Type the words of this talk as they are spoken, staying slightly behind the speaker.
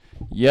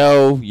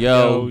Yo.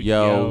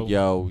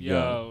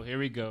 Here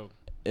we go.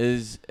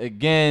 Is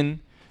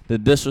again the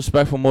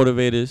disrespectful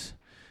motivators.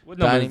 What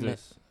number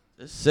is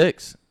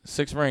this?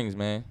 Six rings,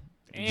 man.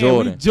 Damn,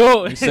 Jordan. we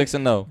Jordan.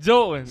 6-0.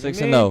 Jordan.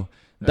 6-0.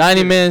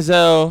 Donnie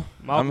Manziel.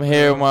 I'm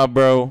here with my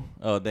bro.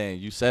 Oh damn,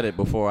 you said it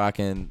before I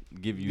can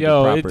give you. Yo,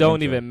 the proper it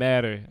don't intro. even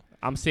matter.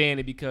 I'm saying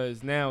it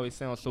because now it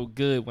sounds so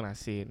good when I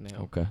say it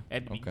now. Okay.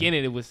 At the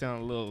beginning, it would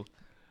sound a little.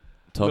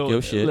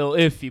 Your shit. A little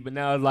iffy, but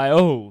now it's like,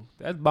 oh,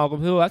 that's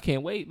Malcolm Hill. I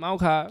can't wait.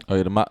 Mount High. Oh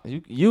yeah,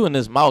 you and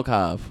this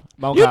Malkov.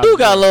 Mount You High, do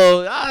got a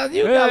little.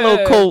 You got a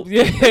little coat.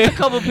 Yeah. There's a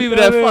couple people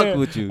that fuck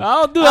with you.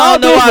 I don't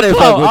know why they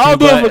fuck with you. I don't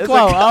do it but for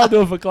clout. I don't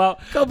do it for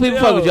clout. A couple people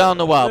fuck with you. I don't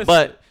know why, Listen,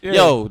 but yeah.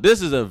 yo,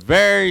 this is a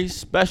very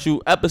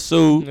special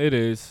episode. It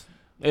is.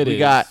 We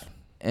got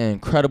an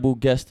incredible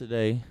guest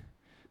today,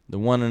 the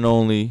one and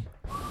only,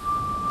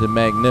 the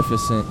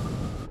magnificent.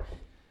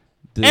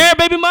 Aaron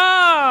baby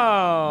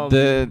mom.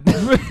 The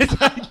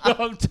No,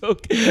 I'm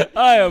joking.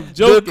 I am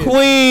joking. The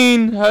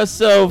queen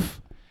herself,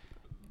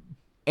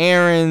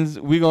 Aaron's.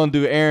 We gonna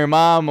do Aaron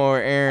mom or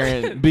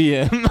Aaron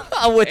BM?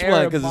 Which Aaron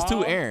one? Because it's two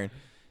mom? Aaron.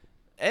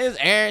 It's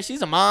Aaron.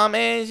 She's a mom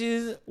and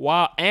she's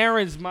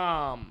Aaron's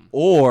mom.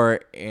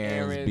 or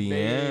Aaron's Aaron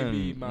BM.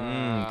 baby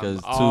mom.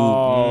 Because two.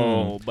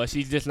 Oh, but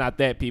she's just not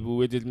that, people.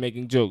 We're just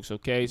making jokes,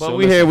 okay? But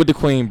we here with the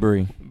queen,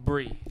 Bree.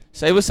 Bree.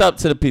 Say what's up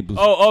to the people.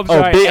 I'm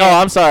sorry.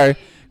 I'm sorry.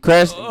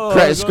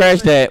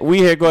 Scratch that. We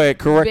here. Go ahead.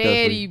 Correct us.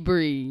 Betty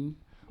Bree.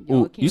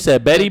 Ooh, you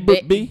said Betty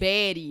B?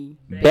 Baddie.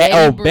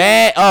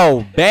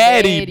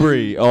 Baddie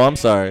Bree. Oh, I'm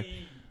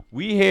sorry.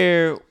 We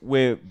here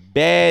with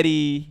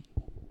Baddie.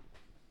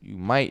 You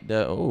might.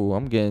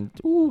 I'm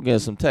getting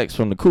some text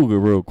from the Cougar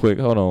real quick.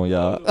 Hold on,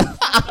 y'all.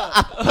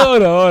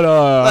 Hold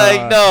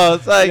on.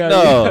 It's like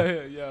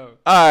no. Yo.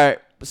 All right.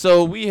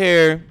 So we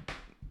here.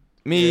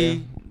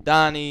 Me,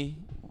 Donnie,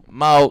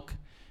 Malk,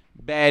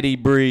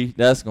 Baddie Bree.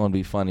 That's gonna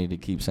be funny to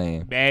keep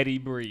saying.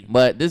 Baddie Bree.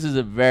 But this is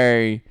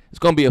it's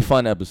gonna be a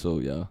fun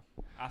episode, y'all.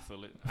 I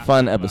feel it.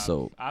 Fun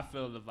episode. I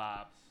feel the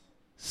vibes.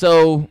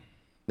 So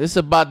this is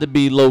about to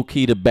be low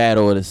key the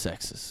battle of the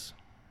sexes.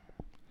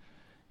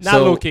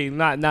 Not low key.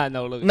 Not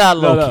low key. Not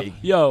low key.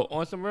 Yo,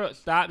 on some real,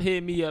 stop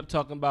hitting me up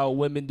talking about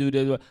women do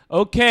this.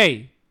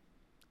 Okay,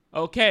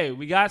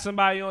 we got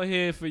somebody on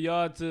here for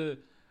y'all to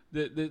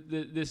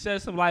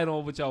shed some light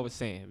on what y'all was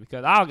saying,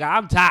 because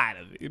I'm tired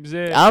of it. You know what I'm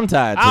saying? I'm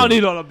tired. I don't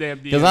need all them damn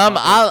DMs. Because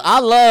I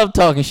love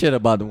talking shit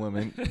about the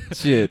women.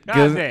 Shit.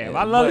 God damn,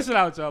 I love the shit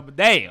out y'all, but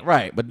damn.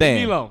 Right, but Leave me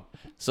damn. alone.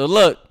 So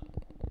look,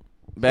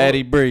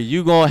 Baddie Bree,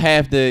 you gonna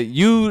have to.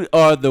 You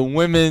are the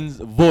women's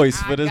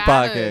voice for this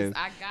podcast.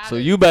 So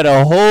you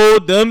better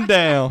hold them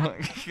down,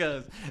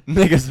 because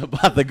niggas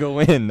about to go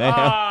in now.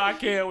 I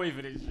can't wait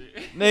for this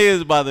shit.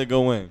 Niggas about to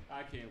go in.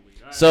 I can't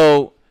wait. Right.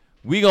 So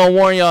we gonna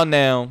warn y'all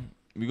now.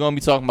 We gonna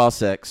be talking about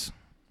sex.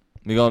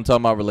 We gonna talk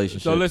about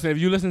relationships. So listen, if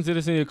you listen to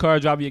this in your car,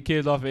 dropping your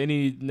kids off at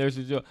any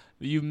nursery job,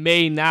 you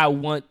may not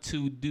want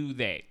to do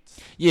that.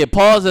 Yeah,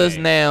 pause us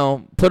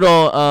now. Put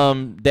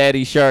on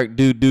Daddy Shark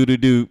do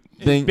thing.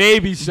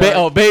 Baby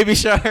Shark. Baby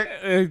Shark.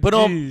 Put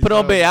on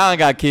baby. I ain't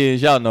got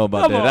kids. Y'all know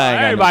about Come that. on, I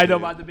ain't everybody got know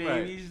no about the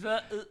babies.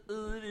 Right.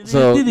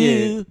 So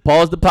yeah,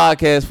 pause the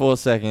podcast for a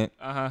second.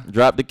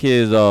 Drop the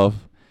kids off,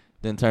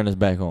 then turn us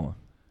back on.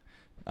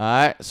 All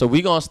right. So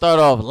we gonna start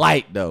off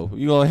light though.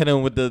 You gonna hit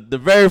them with the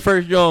very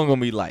first joint gonna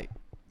be light.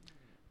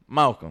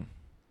 Malcolm.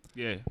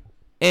 Yeah.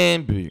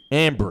 And Bree.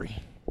 Okay.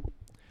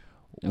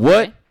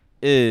 What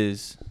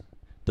is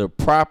the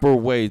proper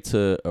way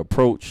to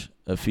approach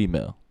a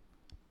female?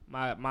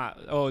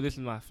 This is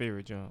my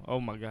favorite joint. Oh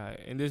my god.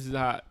 And this is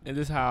how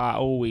I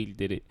always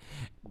did it.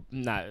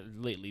 Not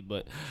lately,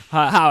 but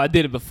how I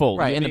did it before.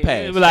 Right, in the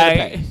past.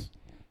 Like,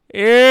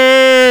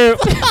 yeah.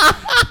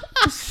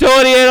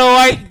 Shorty in a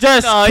white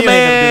dress. No, you ain't gonna do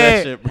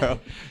that shit, bro.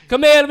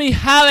 Come here, let me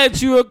holler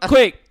at you real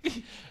quick.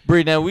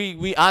 Bree, now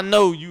I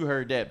know you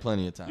heard that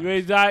plenty of times. You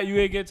ain't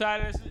get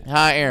tired of that shit?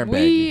 Hi, Aaron.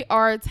 We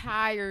are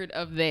tired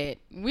of that.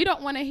 We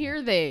don't want to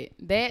hear that.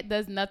 That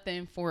does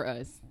nothing for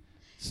us.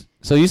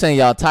 So you saying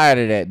y'all tired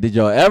of that? Did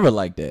y'all ever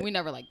like that? We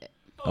never liked that.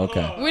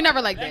 Okay. We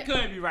never liked that. That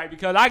couldn't be right,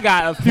 because I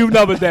got a few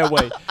numbers that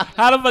way.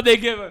 How the fuck they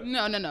give it?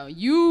 No.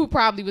 You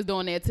probably was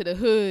doing that to the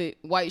hood,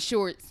 white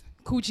shorts,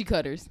 coochie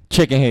cutters.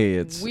 Chicken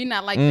heads. We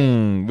not like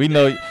that. We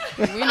know.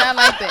 We not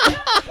like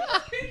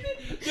that.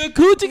 The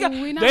coochie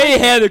cutters. They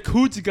had the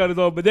coochie cutters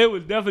on, but they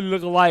was definitely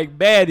looking like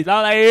baddies. I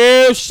was like,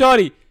 "Hey,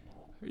 shorty,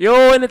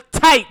 yo in the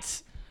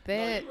tights."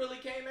 That. You really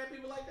came at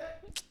people like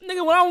that?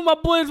 Nigga, when I was with my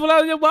boys, I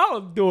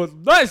was doing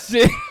some nut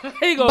shit.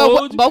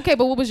 But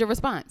what was your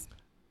response?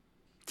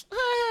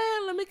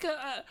 Let me.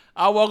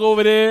 I walk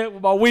over there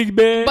with my wig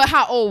band. But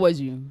how old was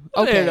you?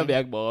 Okay.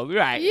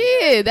 Right.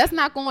 Yeah, that's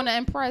not going to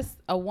impress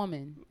a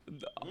woman.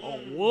 A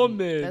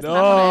woman. That's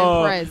not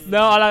going to impress.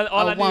 No,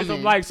 all I need is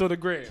some likes on the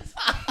gram.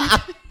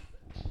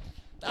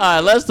 All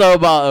right, let's talk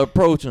about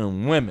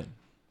approaching women.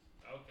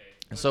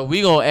 Okay. So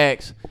we gonna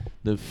ask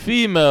the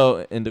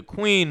female and the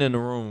queen in the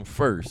room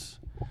first.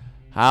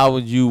 How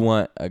would you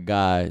want a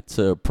guy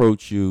to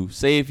approach you?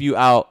 Say if you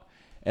out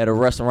at a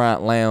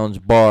restaurant,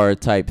 lounge, bar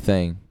type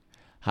thing.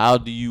 how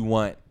do you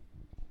want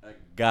a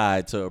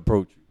guy to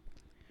approach you?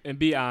 And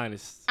be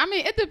honest. I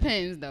mean, it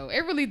depends, though. It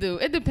really do.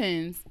 It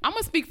depends. I'm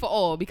going to speak for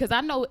all because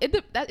I know it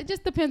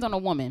just depends on a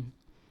woman.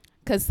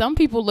 Because some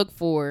people look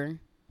for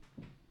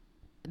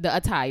the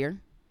attire.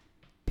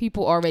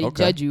 People already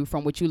judge you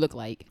from what you look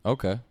like.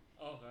 Okay.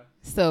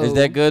 So is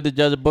that good to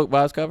judge a book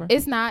by its cover?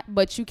 It's not,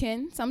 but you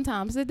can.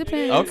 Sometimes it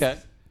depends. Okay.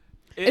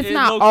 It's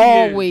not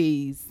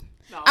always.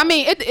 No. I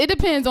mean, it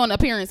depends on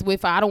appearance.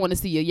 If I don't want to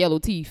see your yellow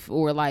teeth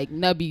or like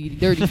nubby,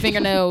 dirty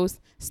fingernails,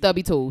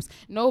 stubby toes.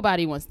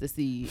 Nobody wants to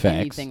see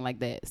anything like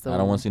that. So I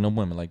don't want to see no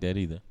women like that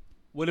either.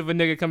 What if a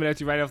nigga coming at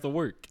you right after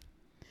work?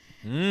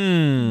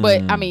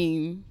 But I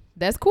mean,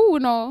 that's cool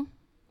and all.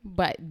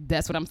 But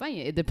that's what I'm saying.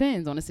 It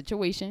depends on the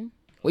situation.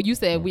 Well, you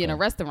said we in a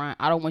restaurant.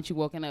 I don't want you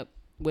walking up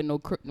with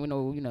no,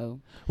 you know.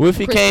 Well, if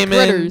he came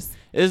critters.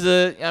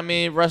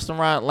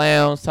 Restaurant,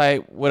 lounge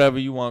type, whatever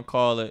you want to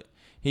call it.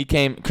 He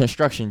came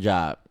construction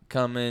job.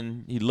 Come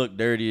in, he looked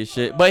dirty as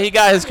shit, but he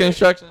got his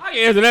construction. I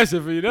can answer that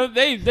shit for you.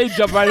 They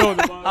jump right on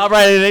the ball. All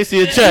right, they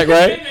see a check,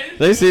 right?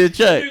 They see a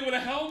check.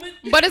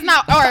 But it's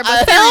not all right.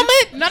 But a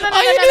helmet? No.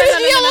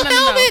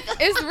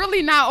 It's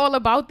really not all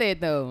about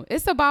that though.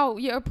 It's about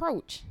your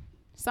approach.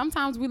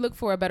 Sometimes we look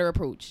for a better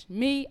approach.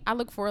 Me, I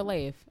look for a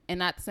laugh, and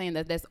not saying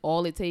that that's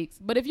all it takes.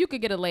 But if you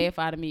could get a laugh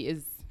out of me,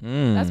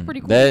 that's pretty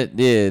cool.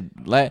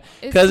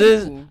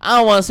 Because cool. I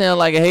don't want to sound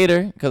like a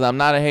hater, because I'm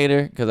not a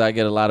hater, because I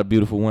get a lot of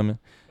beautiful women.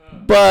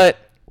 But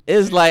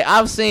it's like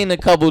I've seen a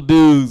couple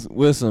dudes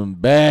with some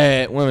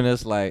bad women.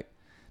 That's like,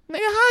 nigga,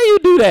 how you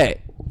do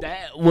that?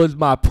 That was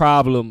my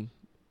problem.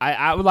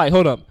 I was like,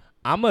 hold up.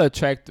 I'm an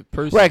attractive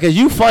person. Right, because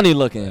you funny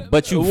looking,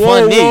 but you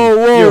funny.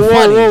 You're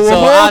funny.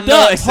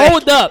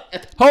 Hold up.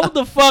 Hold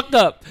the fuck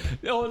up.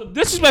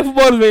 Disrespectful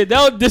motivated.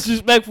 That was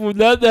disrespectful.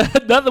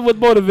 Nothing was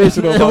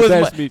motivational about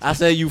that speech. I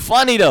said you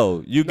funny,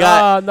 though. You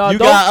got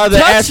other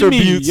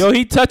attributes. Me. Yo,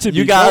 he touching me.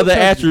 You got other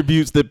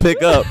attributes to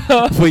pick up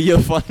for your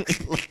funny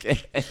looking.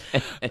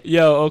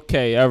 Yo,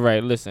 okay. All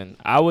right, listen.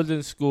 I was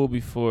in school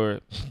before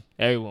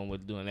everyone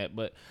was doing that,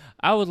 but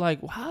I was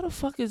like, well, how the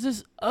fuck is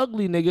this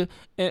ugly nigga?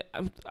 And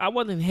I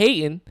wasn't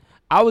hating.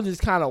 I was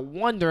just kind of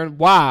wondering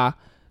why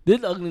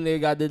this ugly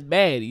nigga got this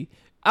baddie.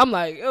 I'm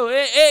like, oh,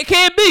 it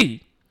can't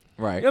be.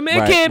 Right. I mean,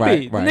 it can't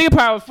be. The nigga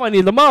probably was funny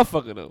as a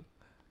motherfucker, though.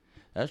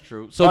 That's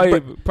true.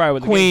 So,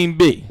 probably Queen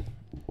B,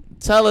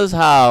 tell us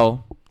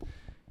how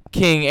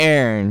King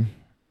Aaron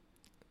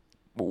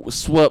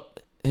swept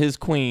his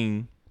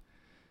queen,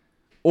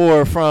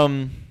 or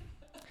from.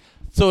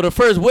 So the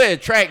first, what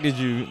attracted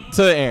you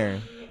to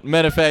Aaron?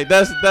 Matter of fact,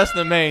 that's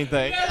the main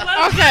thing.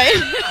 Okay.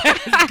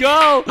 Let's go.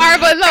 All right,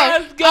 but look.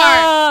 Let's go. All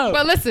right,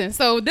 but listen.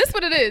 So this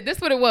what it is.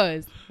 This what it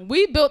was.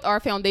 We built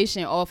our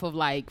foundation off of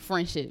like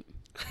friendship.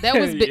 That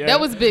was big. That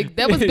was big.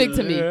 That was big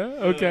to me.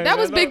 Yeah, okay. That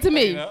was big to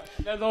me.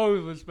 That's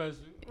always what's special.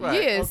 Right.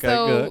 Yeah. Okay,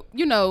 so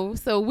good.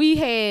 So we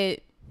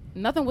had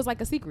nothing was like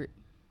a secret.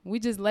 We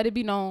just let it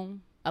be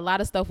known. A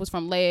lot of stuff was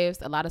from laughs.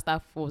 A lot of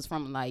stuff was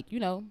from like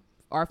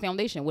our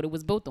foundation, what it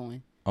was built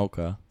on.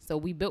 Okay. So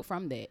we built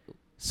from that.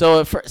 So,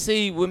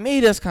 with me,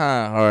 that's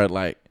kind of hard.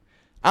 Like,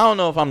 I don't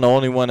know if I'm the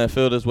only one that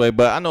feel this way,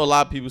 but I know a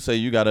lot of people say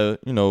you got to,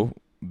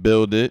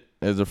 build it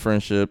as a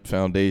friendship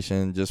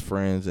foundation, just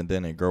friends, and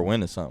then it grow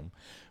into something.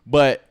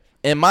 But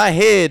in my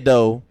head,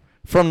 though,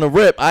 from the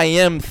rip, I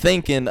am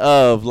thinking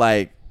of,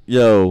 like,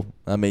 yo,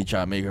 I may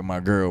try to make her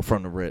my girl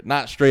from the rip.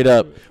 Not straight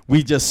up,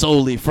 we just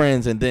solely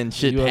friends, and then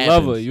shit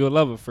happens. You a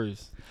lover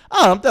first.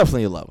 Oh, I'm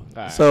definitely a lover.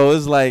 Right. So,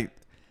 it's like,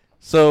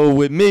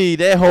 with me,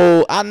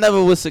 I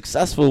never was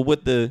successful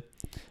with the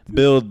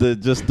build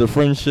the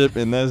friendship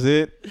and that's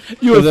it.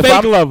 You a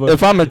fake lover.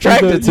 If I'm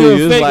attracted to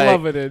you, it's like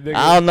lover then, nigga.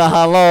 I don't know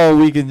how long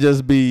we can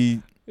just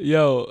be.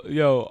 Yo,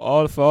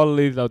 for all the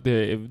ladies out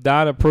there, if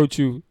Don approach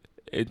you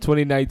in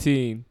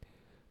 2019,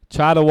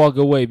 try to walk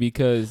away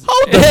because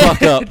hold the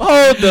fuck up.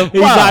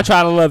 He's not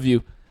trying to love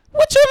you.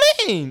 What you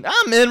mean?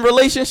 I'm in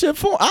relationship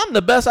form. I'm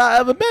the best I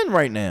ever been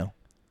right now.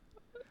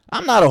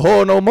 I'm not a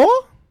hoe no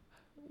more.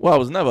 Well, I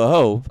was never a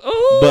hoe,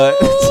 but.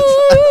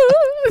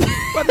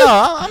 But no,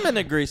 I'm in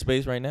a great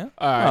space right now.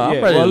 All right,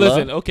 yeah. Well,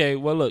 listen. Okay,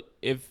 well, look.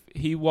 If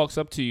he walks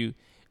up to you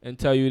and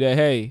tell you that,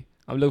 hey,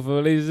 I'm looking for a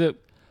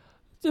relationship,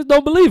 just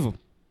don't believe him.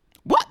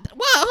 What?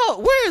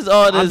 Where is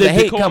all this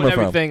hate coming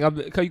from?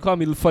 You call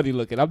me funny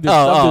looking. I'm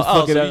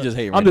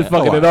just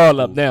fucking it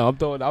all up now. I'm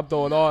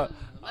throwing all.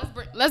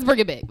 Let's bring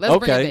it back.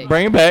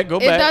 Bring it back. Go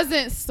back. It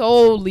doesn't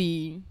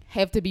solely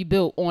have to be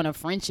built on a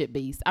friendship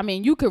base. I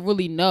mean, you could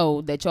really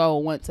know that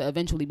y'all want to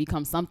eventually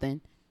become something.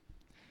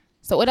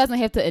 So it doesn't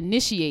have to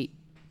initiate.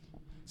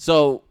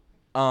 So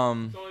it's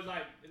almost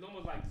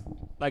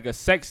like a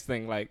sex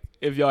thing. Like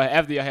if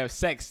after y'all have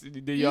sex,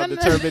 do y'all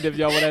determine if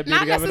y'all want to be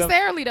together? Not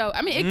necessarily though.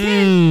 I mean,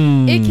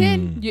 it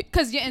can,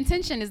 because your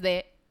intention is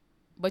that,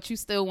 but you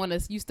still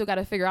got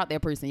to figure out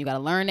that person. You got to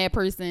learn that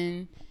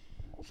person.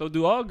 So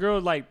do all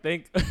girls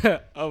think?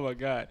 Oh my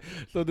god!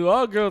 So do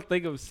all girls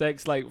think of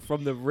sex like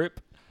from the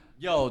rip?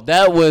 Yo,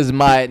 that was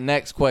my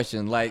next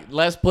question. Like,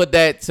 let's put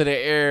that to the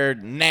air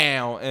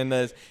now. And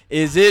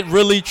is it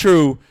really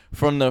true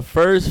from the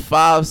first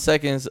 5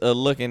 seconds of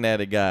looking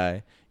at a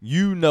guy,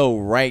 you know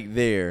right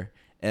there,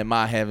 would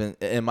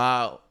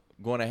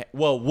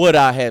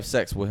I have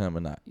sex with him or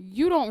not?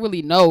 You don't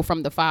really know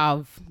from the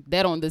 5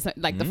 that on the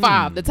like the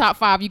 5, the top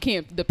 5. You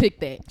can't depict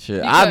that.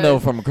 Shit, I know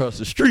from across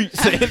the street.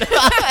 Saying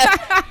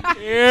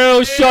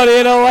Ew, shorty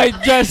in a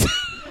white dress.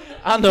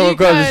 I know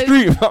across the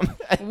street.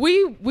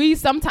 we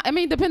sometimes, I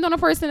mean, depends on the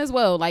person as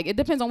well. Like, it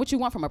depends on what you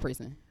want from a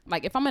person.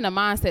 Like, if I'm in a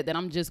mindset that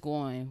I'm just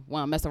going,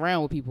 well, mess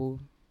around with people,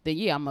 then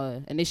yeah, I'm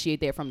going to initiate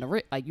that from the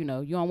rip. Like, you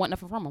know, you don't want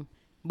nothing from them.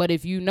 But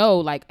if you know,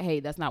 like, hey,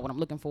 that's not what I'm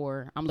looking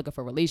for. I'm looking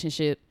for a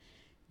relationship.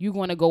 You're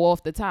going to go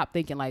off the top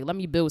thinking, like, let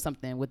me build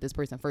something with this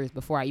person first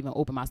before I even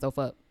open myself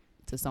up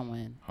to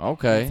someone.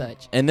 Okay.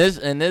 Such. And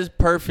this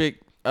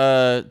perfect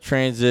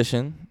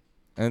transition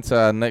into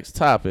our next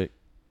topic.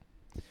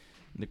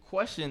 The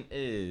question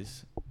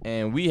is,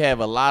 and we have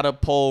a lot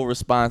of poll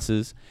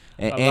responses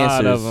and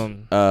answers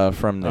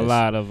from this. A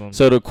lot of them.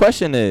 So the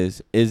question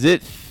is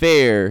it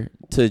fair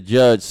to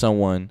judge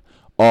someone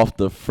off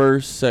the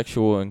first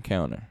sexual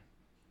encounter?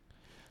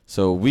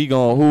 So we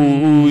gon'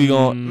 who we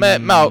gon'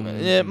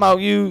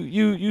 Malk,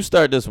 you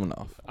start this one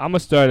off. I'm gonna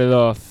start it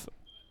off,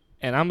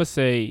 and I'm gonna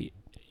say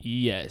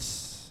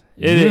yes.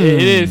 It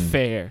is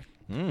fair.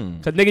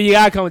 Cause nigga, you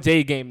gotta come with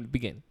A game in the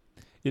beginning.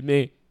 You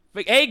mean?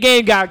 A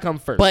game gotta come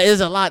first. But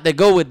there's a lot that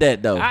go with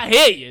that though. I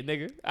hear you,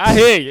 nigga. I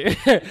hear you.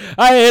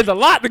 There's a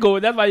lot to go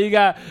with. That's why you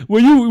got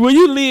when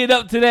you lead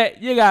up to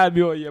that, you gotta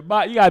be on your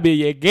body. You gotta be in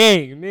your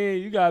game, man.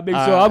 You gotta make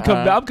sure I'm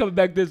coming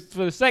back this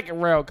for the second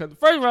round. Cause the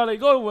first round ain't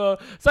going well.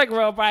 Second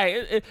round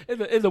probably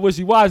it's a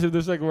wishy washy.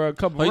 The second round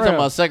come around. You talking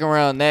about second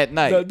round that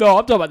night? No,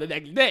 I'm talking about the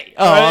next day.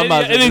 Oh, I'm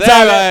about to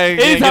say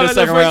anytime a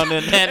second round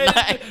in that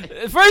night.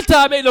 First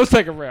time ain't no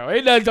second round.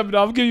 Ain't nothing coming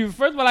off. I'm giving you the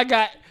first one I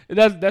got.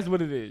 That's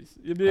what it is.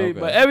 You mean? Okay.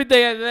 But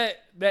everything after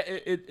that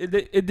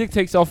it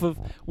dictates off of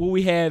what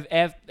we have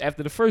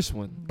after the first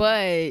one.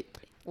 But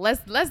let's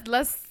get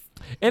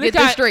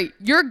this straight.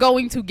 You're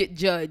going to get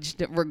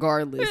judged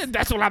regardless. Yeah,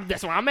 that's what I'm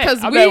at.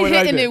 Because we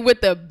hitting it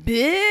with the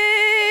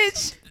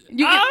bitch.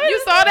 You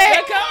saw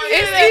that?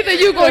 It's either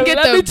you gonna get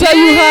the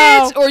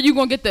bitch or you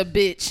gonna get the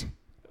bitch.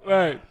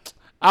 Right.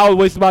 I was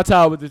wasting my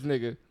time with this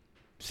nigga.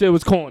 Shit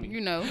was corny.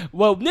 You know.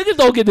 Well, niggas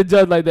don't get the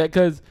judge like that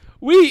because.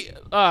 We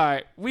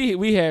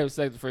have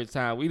sex the first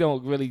time. We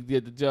don't really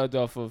get the judge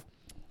off of,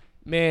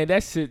 man,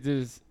 that shit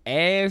just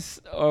ass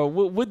or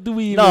what do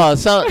we even? No,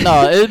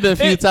 it's been a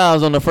few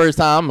times on the first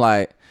time I'm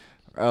like,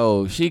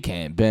 oh, she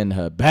can't bend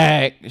her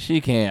back,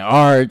 she can't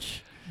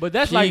arch. But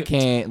that's she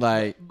can't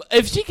like.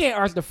 If she can't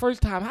arch the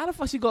first time, how the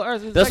fuck she gonna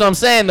arch? That's what I'm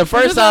saying. The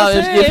first time,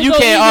 if you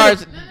can't arch.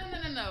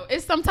 No.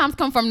 It sometimes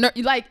come from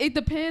like it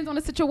depends on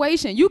the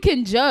situation. You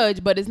can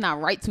judge, but it's not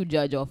right to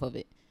judge off of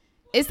it.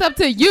 It's up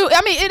to you.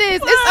 I mean, it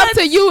is. What? It's up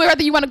to you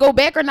whether you want to go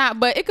back or not.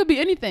 But it could be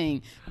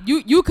anything.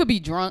 You could be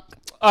drunk.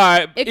 All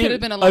right. It could have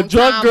been a long time. A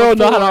drunk girl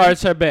before. know how to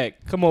arch her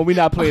back. Come on, we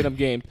not playing them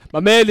games. My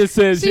man just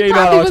says she ain't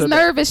probably know was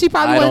nervous. She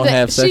probably I don't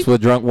have sex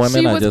with drunk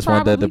women. I just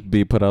want that to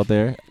be put out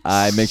there.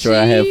 I make sure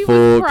I have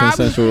full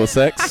consensual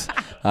sex.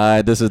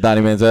 This is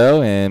Donnie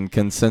Manziel, and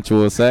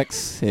consensual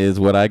sex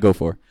is what I go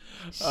for.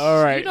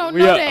 All right. You don't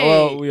know that.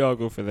 Well, we all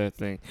go for that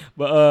thing.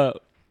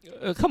 But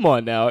come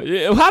on now.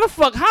 How the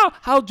fuck?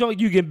 How drunk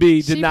you can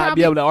be to not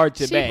be able to arch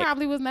your back? She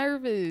probably was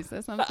nervous.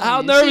 That's what I'm saying.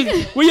 How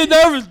nervous? Where your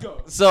nervous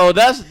go? So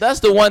that's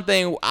the one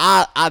thing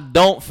I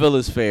don't feel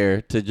is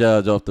fair to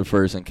judge off the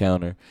first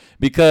encounter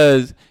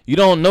because you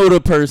don't know the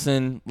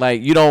person.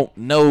 Like you don't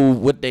know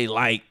what they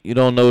like. You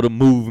don't know the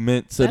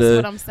movements of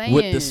what I'm saying.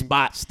 What the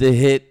spots to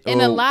hit.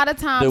 And a lot of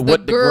times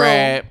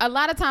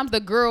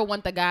the girl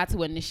want the guy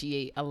to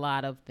initiate a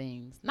lot of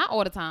things. Not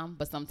all the time,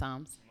 but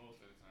sometimes.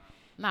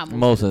 Not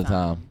most of the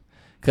time.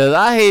 Cause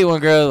I hate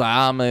when girls like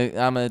I'm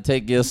gonna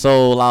take your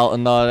soul out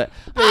and all that.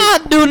 I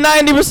do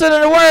 90%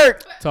 of the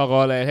work. Talk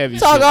all that heavy.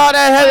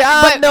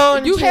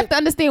 But you have to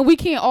understand we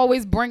can't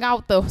always bring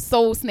out the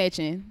soul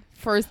snatching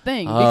first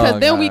thing because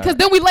then we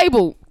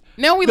label.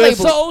 Now we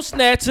label. The soul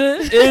snatcher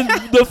is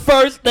the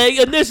first thing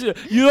initially.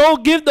 You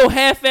don't give no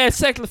half-ass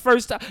sex the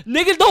first time.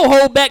 Niggas don't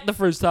hold back the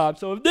first time.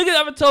 So if niggas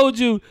ever told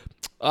you,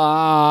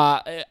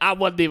 I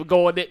wasn't even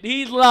going there,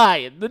 he's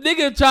lying. The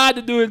nigga tried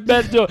to do his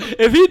best job.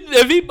 If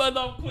he bust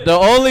off quick. The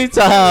only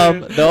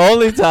time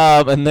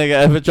a nigga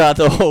ever tried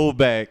to hold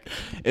back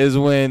is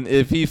when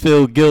if he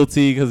feel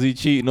guilty because he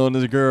cheating on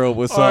his girl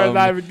with something. Or it's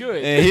not even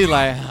good. And he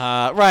like,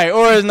 right.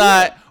 Or it's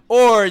not.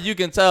 Or you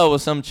can tell when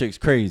some chick's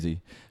crazy.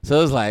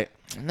 So it's like,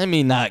 let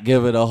me not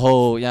give it a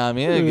whole, you know what I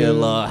mean? It'll get a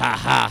little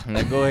ha-ha.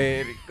 Now go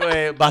ahead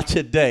about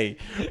your day.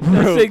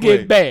 It's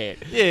getting bad.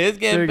 Yeah, it's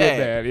getting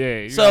bad.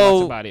 Yeah.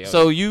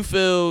 So you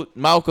feel,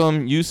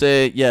 Malcolm, you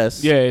said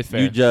yes. Yeah, it's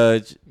fair. You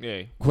judge.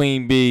 Yeah.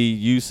 Queen B,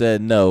 you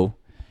said no.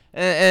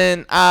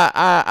 And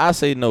I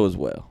say no as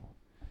well.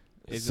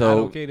 It's not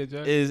okay to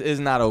judge? It's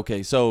not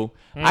okay. So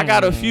I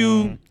got a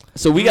few.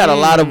 So we got a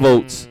lot of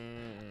votes.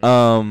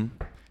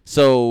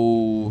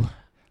 So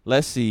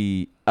let's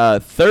see.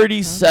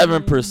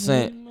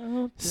 37%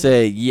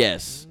 said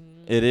yes,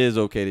 it is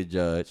okay to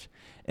judge,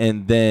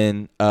 and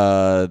then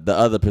the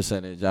other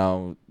percentage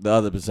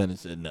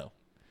said no.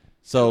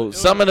 So it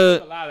was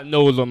a lot of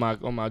no's on my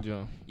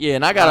job. Yeah,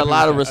 and I got a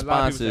lot of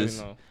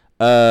responses.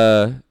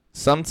 One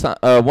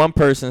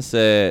person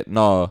said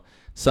no.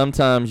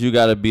 Sometimes you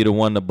gotta be the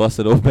one to bust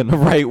it open the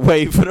right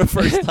way for the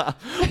first time.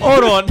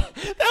 Hold on,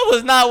 that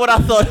was not what I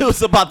thought it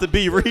was about to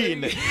be.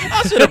 Reading it,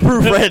 I should have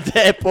proofread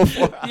that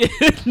before.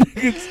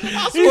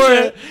 I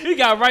swear, he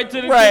got right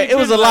to the right. It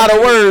was a lot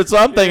of words, so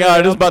I'm thinking, all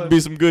right, this is about to be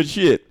some good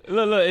shit.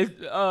 Look,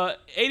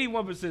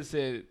 81%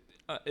 said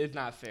it's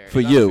not fair. For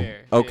you,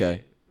 fair. Okay.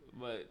 Yeah,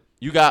 but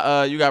you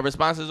got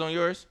responses on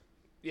yours?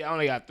 Yeah, I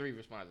only got 3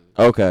 responses.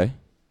 Okay.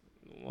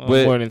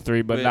 More than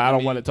 3, but I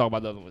don't want to talk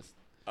about the other ones.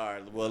 All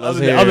right, well, let's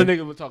hear. Other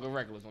niggas were talking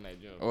reckless on that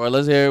joke. Or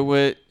let's hear it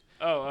with.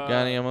 Got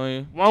any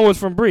ammonia? One was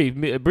from Bree.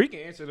 Bree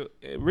can answer.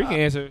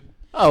 Answer.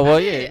 Oh well,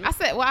 yeah. I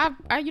said, well,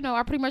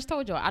 I pretty much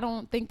told y'all. I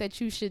don't think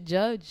that you should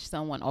judge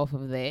someone off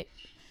of that,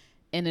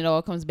 and it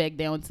all comes back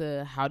down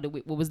to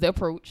what was the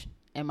approach?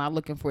 Am I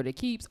looking for the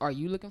keeps? Are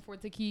you looking for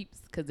the keeps?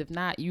 Because if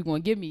not, you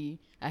gonna give me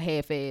a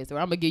half-ass, or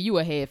I'm gonna give you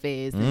a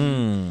half-ass.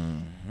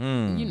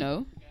 You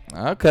know.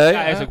 Okay.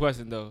 I ask a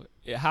question though.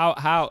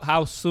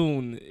 How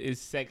soon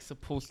is sex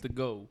supposed to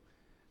go?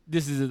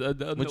 This is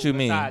what you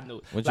mean? Side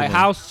note. Like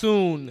how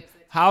soon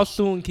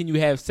can you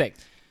have sex?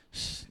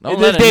 Don't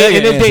let a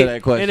nigga answer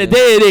that question. In the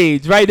day and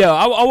age, right now,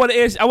 I want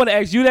to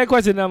ask you that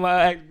question. And I'm gonna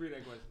ask Bree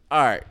that question.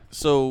 All right.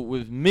 So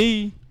with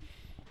me,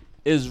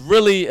 is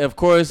really, of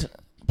course.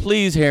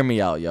 Please hear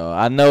me out, y'all.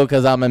 I know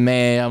because I'm a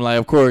man. I'm like,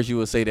 of course you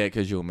would say that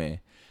because you're a man.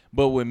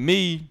 But with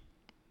me,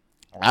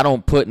 I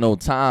don't put no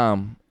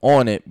time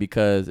on it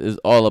because it's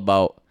all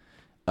about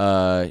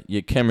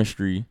your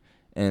chemistry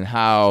and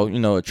how,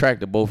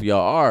 attracted both of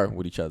y'all are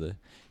with each other.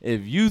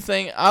 If you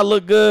think I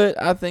look good,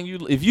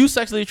 if you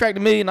sexually attracted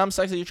to me and I'm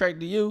sexually attracted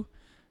to you,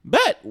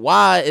 bet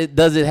why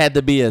does it have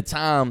to be a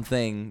time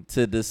thing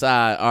to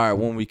decide, all right,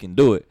 when we can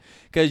do it?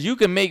 Because you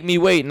can make me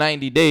wait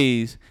 90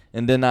 days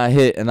and then I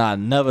hit and I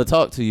never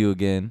talk to you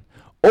again.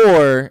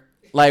 Or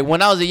like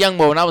when I was a young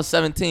boy, when I was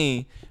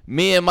 17,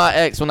 me and my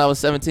ex, when I was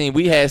 17,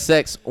 we had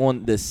sex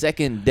on the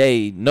second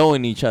day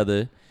knowing each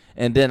other.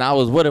 And then I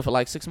was with her for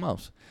like 6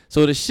 months.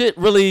 So the shit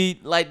really,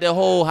 like the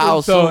whole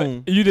house.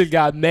 So you just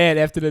got mad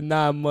after the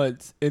 9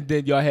 months and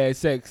then y'all had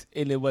sex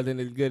and it wasn't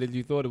as good as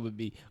you thought it would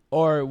be.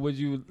 Or would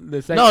you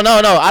the sex? No.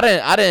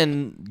 I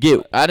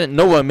didn't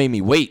know what made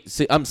me wait.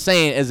 See, I'm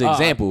saying as an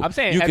example. I'm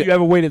saying, have you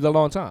ever waited a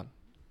long time?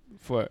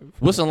 For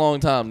what's a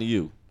long time to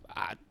you?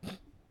 A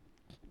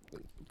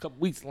couple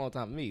weeks, a long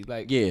time to me.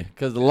 Like yeah,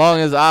 because the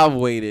longest I've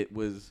waited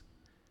was.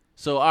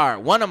 So all right,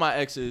 one of my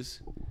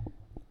exes,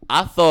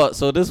 I thought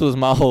so. This was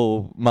my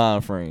whole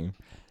mind frame.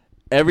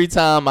 Every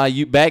time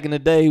back in the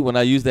day when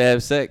I used to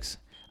have sex,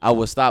 I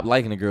would stop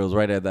liking the girls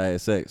right after I had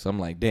sex. I'm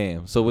like,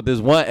 damn. So with this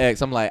one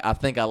ex, I'm like, I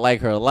think I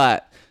like her a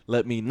lot.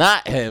 Let me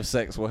not have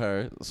sex with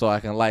her so I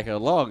can like her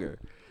longer.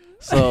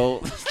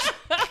 So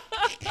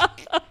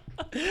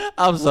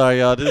I'm sorry,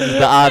 y'all. This is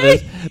the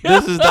honest.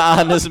 This is the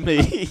honest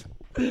me.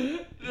 This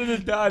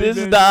is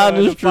the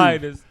honest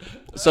truth.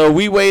 So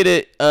we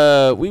waited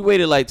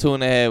like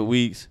 2.5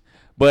 weeks,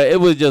 but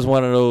it was just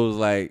one of those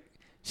like.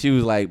 She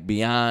was like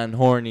beyond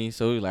horny,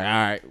 so we was like, all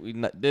right, we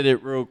did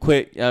it real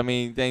quick. I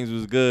mean, things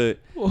was good,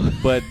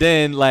 but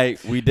then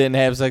like we didn't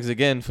have sex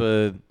again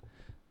for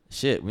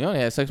shit. We only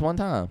had sex one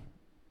time.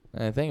 I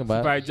didn't think about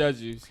it. She probably judged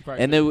you.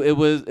 And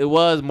it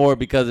was more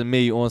because of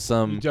me on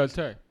some. You judged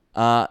her.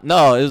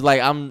 No, it was like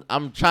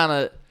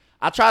the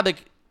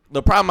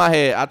problem I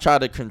had, I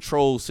tried to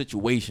control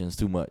situations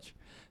too much.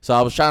 So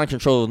I was trying to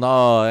control, we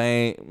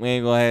ain't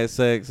gonna have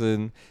sex,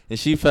 and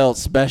she felt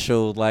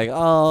special, like,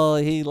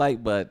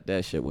 but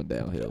that shit went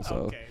downhill. So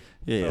okay.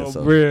 Yeah.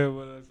 So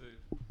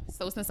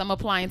since I'm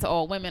applying to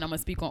all women, I'm gonna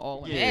speak on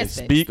all women. Yeah,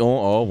 speak on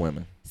all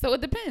women. So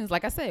it depends.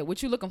 Like I said,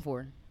 what you looking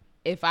for?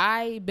 If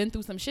I been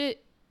through some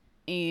shit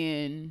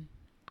and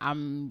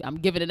I'm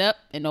giving it up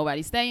and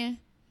nobody's staying,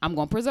 I'm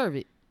gonna preserve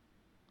it.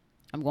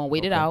 I'm gonna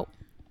wait it out.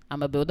 I'm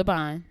gonna build a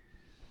bond.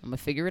 I'm gonna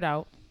figure it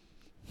out.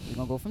 We're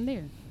gonna go from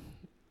there.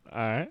 All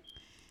right.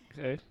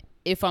 Okay.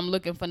 If I'm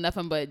looking for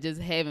nothing but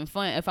just having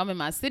fun, if I'm in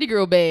my city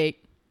girl bag,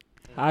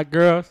 hot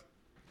girls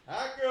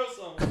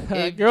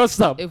something.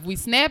 If we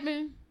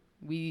snapping,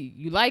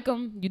 you like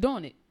them, you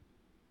doing it.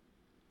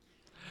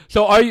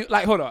 So are you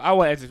like? Hold on, I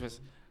want to ask this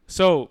question.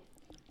 So,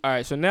 all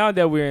right. So now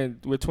that we're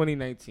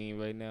 2019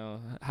 right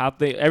now,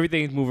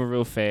 everything's moving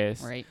real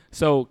fast. Right.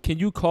 So can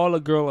you call a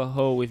girl a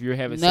hoe if you're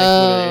having sex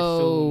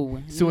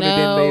with her sooner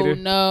than later?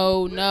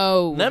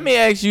 No. Let me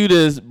ask you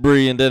this,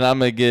 Bree, and then I'm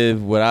gonna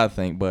give what I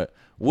think. But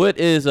what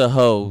is a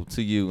hoe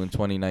to you in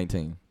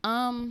 2019?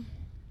 I'm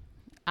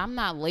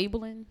not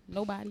labeling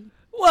nobody.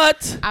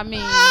 What? I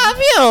mean, if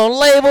you don't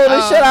label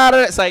the shit out of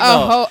it, it's like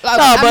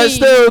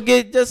still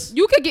get just.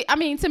 You could get. I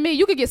mean, to me,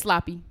 you could get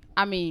sloppy.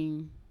 I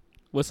mean,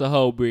 what's a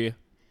hoe, Bria?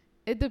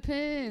 It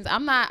depends.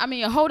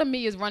 A hoe to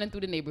me is running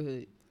through the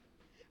neighborhood,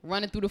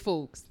 running through the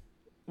folks.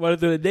 Run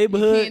through the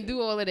neighborhood. You can't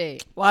do all of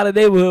that. Why the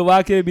neighborhood?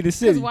 Why can't it be the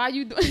city? Because why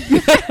you do?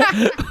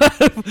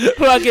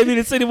 Why can't it be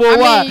the city? Well,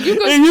 why? You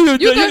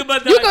can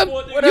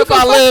What if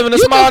I live in a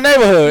small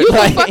neighborhood?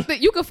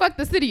 You can fuck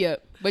the city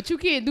up, but you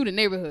can't do the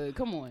neighborhood.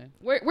 Come on,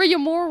 where your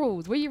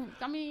morals? Where you?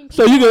 I mean,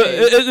 so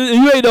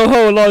you ain't no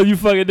hoe long you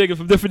fucking niggas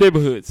from different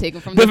neighborhoods. Take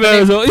them from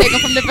different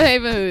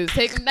neighborhoods.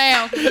 Take them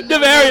down.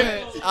 Different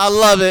areas. I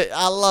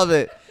love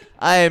it.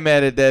 I ain't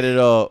mad at that at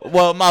all.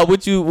 Well, Ma,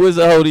 what's a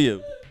hoe to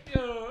you?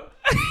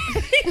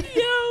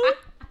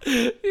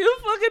 You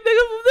fucking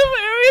niggas from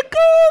different area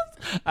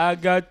codes. I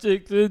got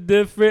chicks in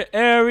different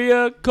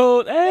area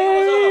code.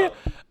 Hey,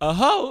 a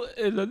hoe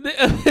is a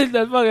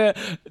fucking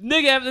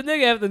nigga after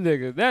nigga after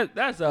nigga.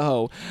 That's a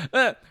hoe.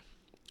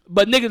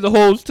 But niggas are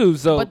hoes too.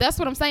 So. But that's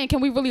what I'm saying. Can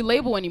we really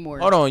label anymore?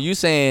 Hold on, you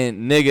saying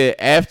nigga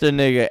after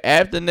nigga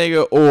after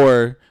nigga,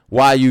 or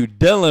while you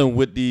dealing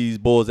with these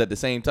bulls at the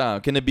same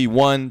time? Can it be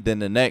one, then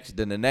the next,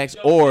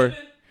 or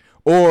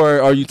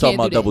are you talking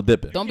about double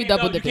dipping? Don't be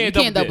double dipping. You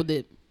can't double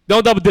dip.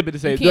 Don't double dip it to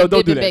say.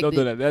 Don't do that. Don't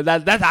do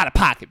that. That's out of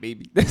pocket,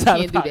 baby. That's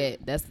out of pocket.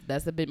 Do that.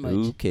 That's a bit much.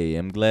 Okay,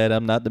 I'm glad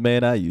I'm not the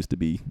man I used to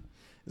be.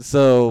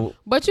 So,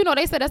 but you know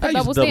they said that's a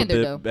double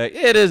standard though. Back.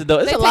 It is though.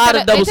 It's a lot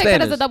of double standards. They take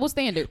that as a double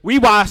standard. We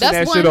watching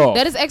that shit off.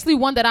 That is actually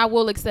one that I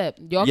will accept.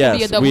 Y'all yes, can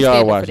be a double we standard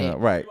are watching for that.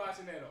 Right.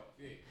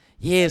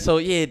 Yeah. So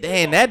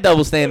damn, that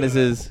double standards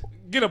is.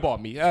 Get up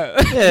on me.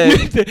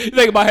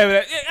 Think about having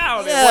that. I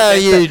don't know. Yeah,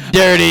 you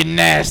dirty,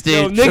 nasty.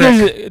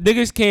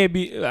 Niggas can't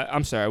be.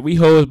 I'm sorry, we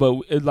hoes, but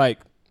it's like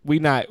we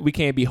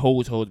can't be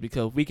hoes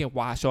because we can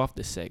wash off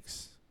the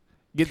sex.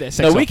 Get that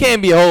sex. No, we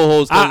can't be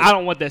hoes. I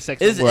don't want that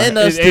sex. It's in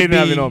us to be.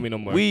 On me no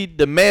more. We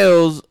the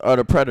males are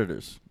the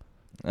predators,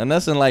 and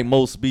that's in like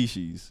most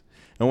species.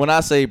 And when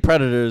I say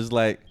predators,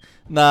 like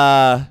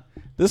nah,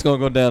 this gonna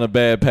go down a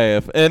bad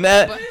path. And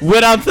that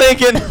when I'm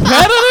thinking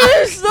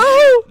predators,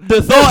 though,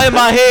 the thought in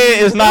my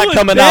head is not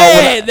coming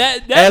out.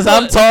 As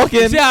I'm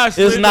talking,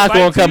 it's not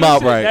gonna come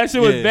out right. That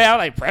shit was bad.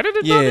 Like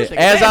predators. Yeah.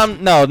 As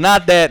I'm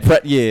not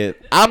that. Yeah.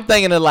 I'm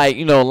thinking of like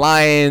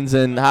lions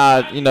and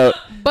how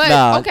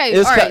But okay,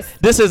 all right.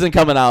 This isn't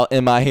coming out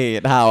in my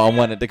head how I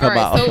want it to come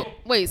out. So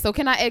wait, so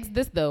can I ask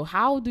this though?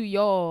 How do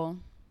y'all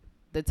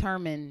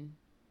determine,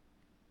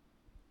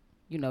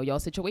 y'all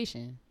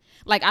situation?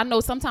 Like I know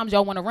sometimes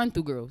y'all want to run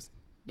through girls.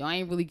 Y'all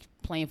ain't really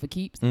playing for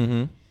keeps.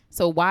 Mm-hmm.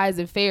 So why is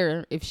it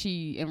fair if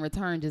she in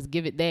return just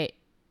give it that?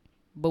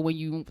 But when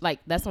you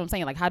that's what I'm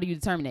saying. Like how do you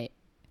determine that?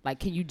 Like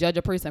can you judge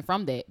a person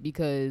from that?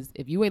 Because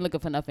if you ain't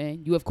looking for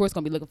nothing, you of course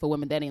gonna be looking for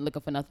women that ain't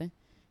looking for nothing.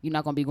 You're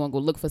not gonna be going to go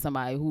look for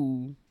somebody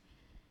who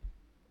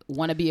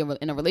want to be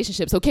in a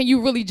relationship. So can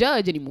you really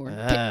judge anymore?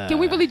 Can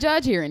we really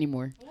judge here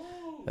anymore?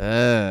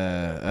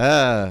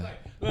 That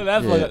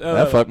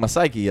fucked my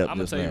psyche up. I'm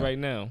gonna tell you right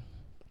now,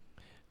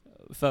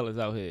 fellas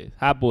out here,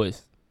 hot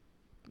boys,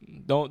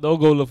 don't go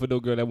look for no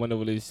girl that want a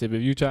relationship.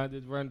 If you trying to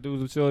just run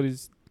through some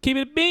shorties, keep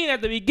it a bean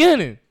at the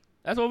beginning.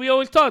 That's what we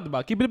always talked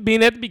about. Keep it a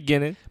bean at the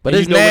beginning. But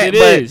it's not.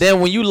 But then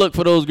when you look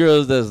for those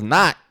girls that's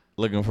not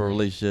looking for a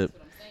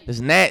relationship, it's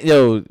not.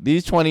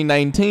 These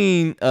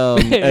 2019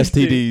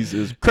 STDs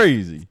is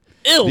crazy.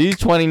 Ew. These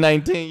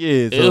 2019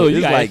 years, so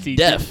it's like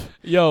death.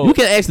 You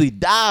can actually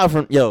die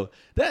from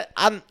that.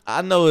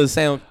 I know it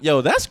sound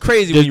that's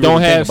crazy. Just when you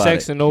don't really have think about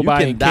sex and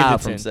nobody. You can die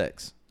from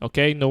sex.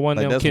 Okay, no one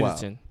down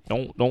Kensington.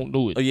 Don't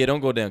do it. Oh yeah, don't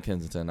go down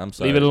Kensington. I'm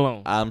sorry. Leave it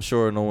alone. I'm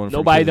sure no one.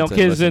 Nobody down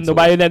Kensington.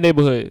 Nobody in that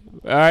neighborhood.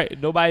 All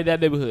right, nobody in that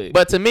neighborhood.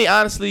 But to me,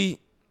 honestly,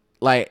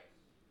 like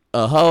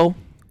a hoe,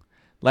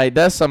 like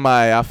that's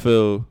somebody I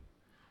feel.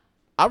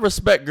 I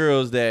respect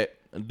girls that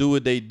do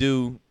what they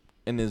do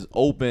and is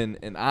open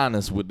and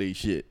honest with their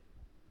shit.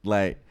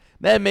 Like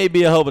that may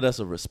be a hoe, but that's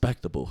a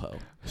respectable hoe.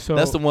 So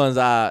that's the ones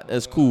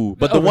that's cool.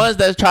 But the ones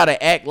that try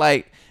to act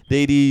like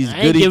they these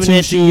goody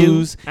two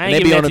shoes and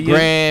they be on the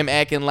gram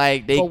acting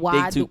like they.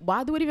 Why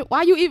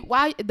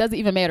it doesn't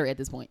even matter at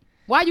this point?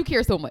 Why you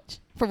care so much?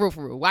 For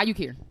real. Why you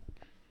care?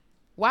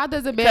 Why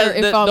does it matter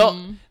if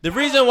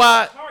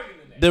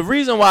the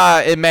reason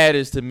why it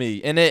matters to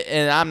me, and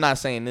I'm not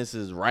saying this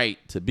is right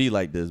to be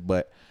like this,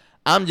 but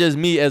I'm just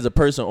me as a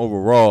person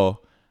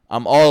overall.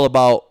 I'm all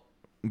about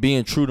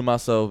being true to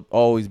myself,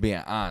 always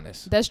being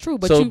honest. That's true,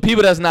 but so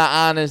people that's not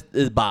honest,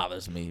 it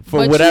bothers me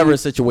for whatever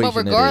situation.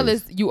 But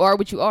regardless, you are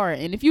what you are,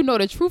 and if you know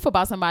the truth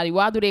about somebody,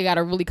 why do they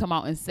gotta really come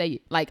out and say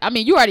it? Like, I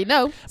mean, you already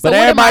know. So but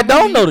everybody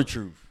don't know the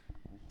truth.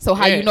 So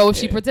how you know if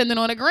she pretending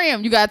on a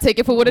gram? You gotta take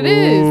it for what it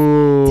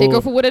is. Take her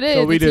for what it is.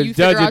 So we until just you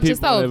figure out people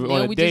yourself.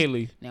 on a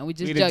daily. Now we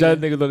just judge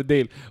niggas on a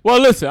daily. Well,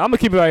 listen, I'm gonna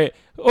keep it right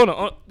here. Hold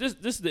on. This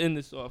is to end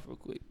this off real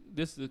quick.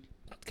 This is to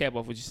cap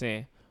off what you're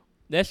saying.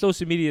 That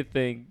social media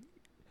thing.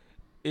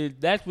 If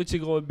that's what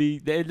you're gonna be,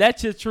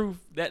 that's your truth.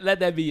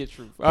 Let that be your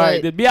truth. All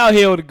right, then be out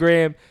here on the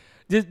gram.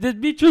 Just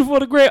be truthful on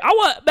the gram.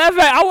 Matter of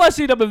fact, I want to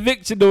see them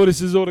eviction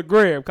notices on the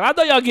gram. Cause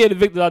I know y'all getting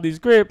evicted on these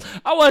grams.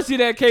 I want to see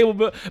that cable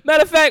bill.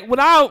 Matter of fact,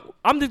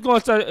 I'm just gonna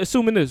start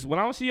assuming this. When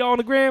I don't see y'all on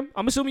the gram,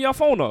 I'm assuming y'all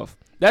phone off.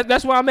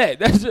 That's where I'm at.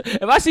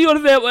 If I see you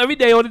on the every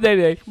day on the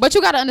day. But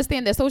you gotta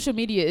understand that social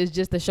media is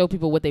just to show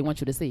people what they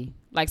want you to see.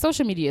 Like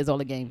social media is all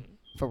a game.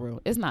 For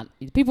real. It's not.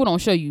 People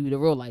don't show you the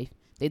real life.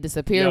 They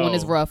disappear when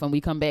it's rough, and we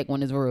come back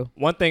when it's real.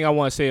 One thing I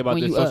want to say about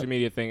this social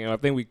media thing, and I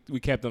think we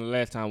kept on the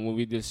last time when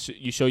we just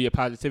you show your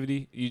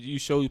positivity, you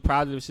show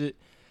positive shit.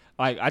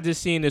 Like I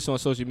just seen this on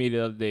social media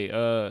the other day.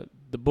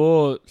 The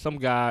Bull, some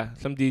guy,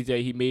 some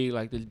DJ, he made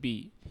like this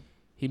beat.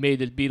 He made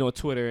this beat on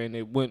Twitter and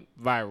it went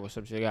viral.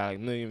 Some shit got like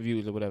 1 million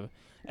views or whatever.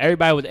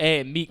 Everybody was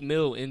adding Meek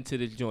Mill into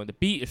the joint. The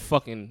beat is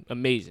fucking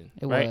amazing.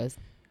 It was.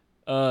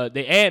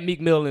 They add Meek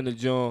Mill in the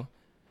joint,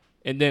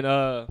 and then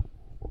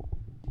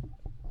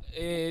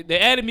they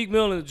added Meek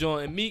Mill in the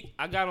joint, and Meek,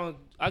 I got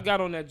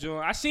on that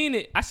joint. I seen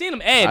him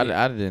add it.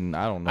 I don't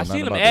know. I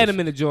seen him add him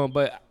in the joint,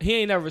 but he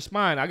ain't never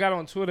respond. I got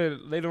on Twitter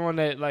later on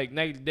that like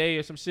next day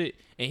or some shit,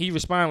 and he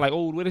responded like,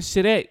 "Oh, where this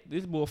shit at?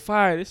 This boy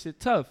fire. This shit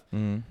tough."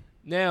 Mm-hmm.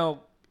 Now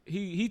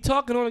he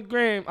talking on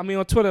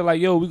on Twitter like,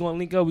 "Yo, we gonna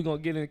link up. We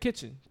gonna get in the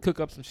kitchen, cook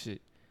up some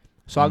shit."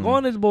 So I go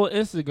on this boy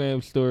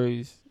Instagram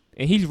stories,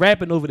 and he's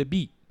rapping over the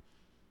beat.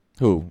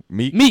 Who?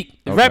 Meek? Meek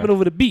is rapping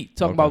over the beat,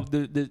 talking about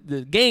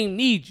the game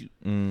needs you.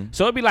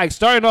 So it'd be like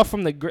starting off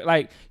from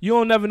like you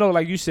don't never know,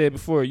 like you said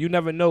before, you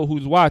never know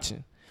who's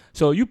watching.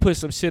 So you put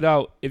some shit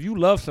out. If you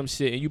love some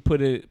shit and you put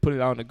it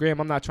out on the gram,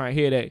 I'm not trying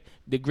to hear that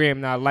the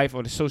gram not life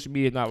or the social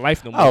media not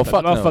life no more. Oh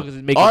fuck no! Is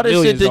making all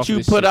this shit that you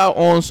put shit out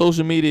on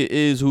social media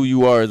is who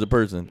you are as a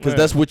person, because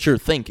that's what you're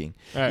thinking.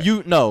 Right.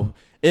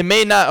 It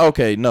may not.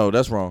 Okay, no,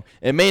 that's wrong.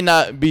 It may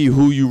not be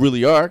who you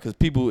really are, because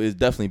people is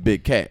definitely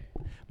big cat.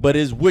 But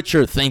it's what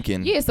you're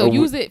thinking. Yeah, so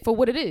use it for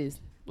what it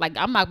is. Like,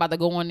 I'm not about to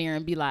go on there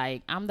and be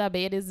like, I'm the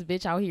baddest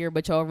bitch out here,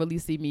 but y'all really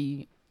see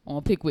me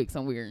on Pickwick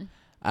somewhere.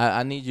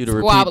 I need you to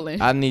repeat.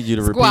 I need you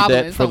to repeat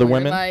that for the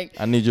women. Like,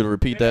 I need you to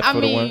repeat that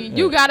for the women.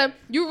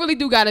 You really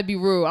do gotta be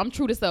real. I'm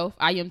true to self.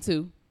 I am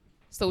too.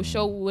 So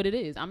show what it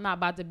is. I'm not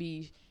about to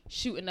be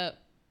shooting up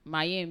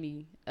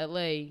Miami,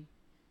 LA,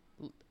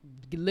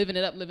 living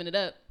it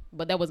up.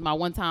 But that was my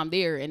one time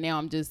there, and now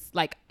I'm just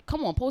like,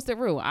 come on, post it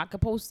real. I could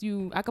post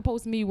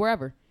me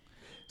wherever.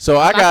 So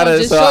I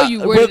gotta show you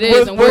where it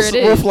is and where it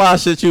is. What fly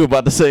shit you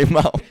about to say, Mo?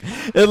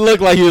 It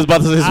looked like you was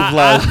about to say some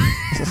fly.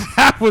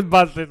 I was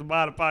about to say some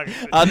out of pocket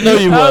shit. I know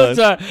you was.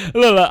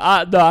 Look,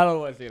 I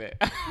don't want to say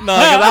that. No,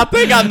 because I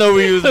think I know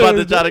where you was about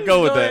to try to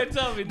go with that.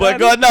 But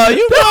go, no,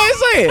 you go and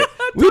say it.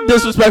 We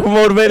disrespectful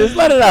motivators.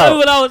 Let it out. That's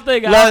what I was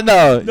thinking. Let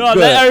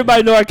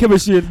everybody know our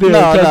chemistry is there.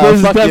 No, this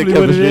is fuck your definitely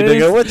chemistry, what it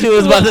is. nigga. What you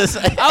was about to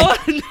say? I want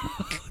to know.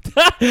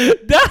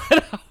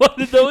 I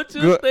wanted to know what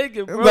you was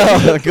thinking, bro.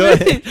 No, go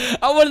ahead.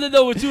 I wanted to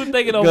know what you was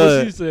thinking on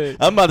what you said.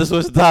 I'm about to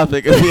switch the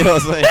topic. You know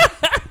what I'm saying?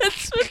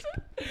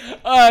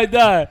 All right,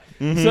 done.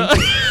 Mm-hmm. So,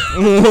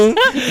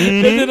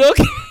 is it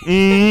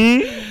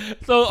okay?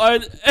 So,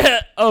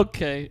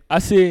 okay. I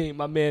seen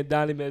my man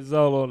Donnie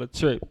Manzolo on a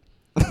trip.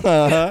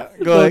 Go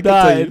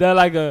ahead. Is that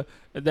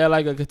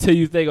like a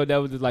continued thing, or that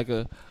was just like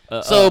a?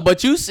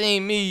 But you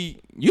seen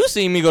me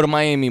go to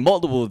Miami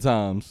multiple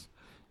times,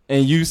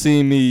 and you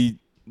seen me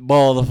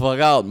ball the fuck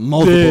out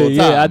multiple times.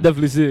 Yeah, I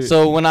definitely see it.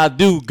 So when I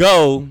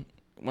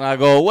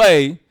go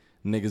away,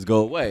 niggas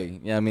go away. You know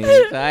what I mean?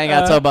 So I ain't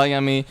got to talk about, you know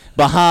what I mean,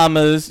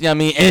 Bahamas, you know what I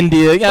mean,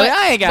 India. You know what I mean?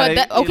 I ain't got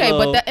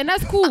to. And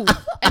that's cool.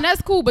 And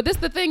that's cool. But this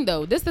the thing,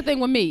 though. This the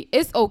thing with me.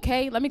 It's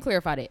okay. Let me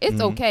clarify that.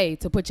 It's okay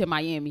to put your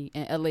Miami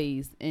and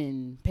LA's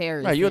and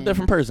Paris. Right, you're a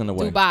different person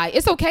away. Dubai.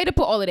 It's okay to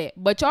put all of that.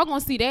 But y'all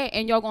going to see that,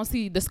 and y'all going to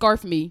see the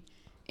scarf me.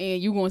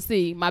 And you gonna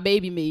see my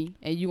baby me,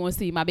 and you gonna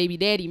see my baby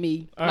daddy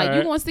me. All like right.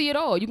 you gonna see it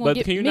all. You gonna get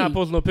me. But can you not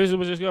post no picture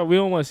with your scarf? We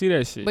don't want to see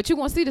that shit. But you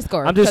gonna see the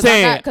scarf. I'm just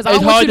saying. Because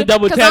it's hard to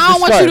double tap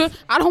the scarf.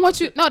 I don't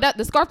want you. No, that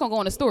the scarf gonna go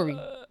on the story.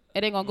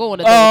 It ain't gonna go on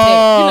the double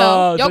tap. You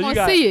know, y'all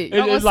gonna see it.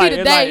 Y'all gonna see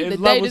the day. The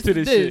day this is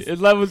this.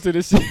 It's levels to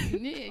the shit.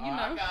 Yeah, you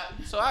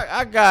know.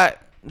 I got.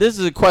 This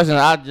is a question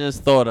I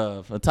just thought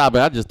of. A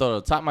topic I just thought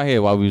of the top of my head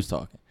while we was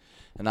talking,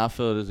 and I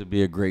feel this would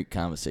be a great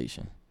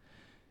conversation.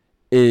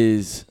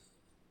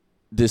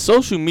 Did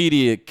social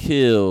media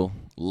kill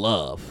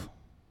love?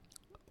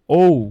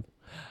 Oh,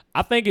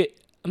 I think it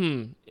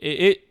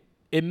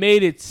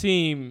made it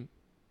seem.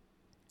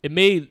 It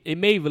made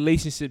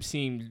relationships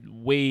seem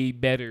way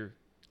better.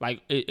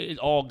 Like it's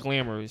all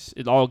glamorous.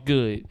 It's all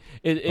good.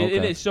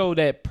 It showed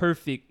that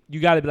perfect. You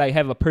got to like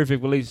have a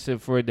perfect relationship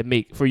for you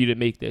to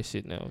make that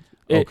shit now.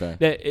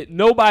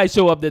 Nobody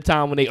show up the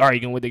time when they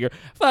arguing with the girl.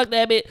 Fuck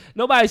that bitch.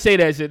 Nobody say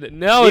that shit.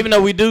 No, even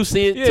though we do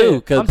see it too,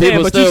 because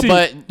people still.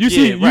 You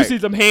see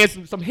some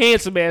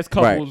handsome ass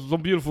couples,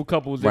 some beautiful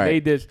couples, and they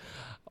just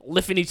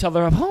lifting each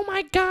other up. Oh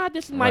my God,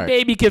 this is my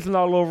baby, kissing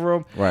all over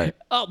them. Right.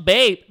 Oh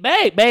babe.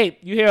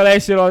 You hear all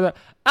that shit all the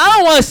time. I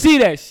don't want to see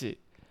that shit.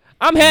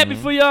 I'm happy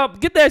for y'all.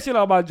 Get that shit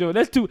off my joint.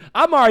 That's too.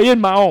 I'm already in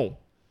my own.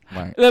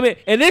 Right. I mean,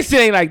 and this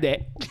shit ain't like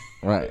that.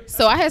 Right.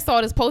 So I had saw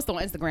this post on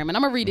Instagram, and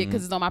I'm gonna read it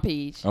because it's on my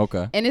page.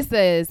 Okay. And it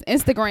says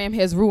Instagram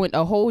has ruined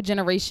a whole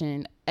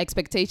generation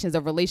expectations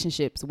of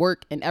relationships,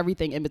 work, and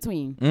everything in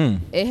between.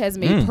 It has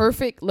made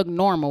perfect look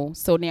normal,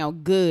 so now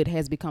good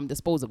has become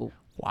disposable.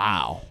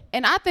 Wow.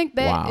 And I think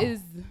that is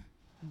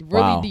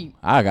really deep.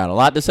 I got a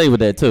lot to say with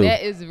that too.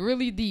 That is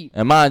really deep.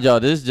 And mind y'all,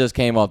 this just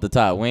came off the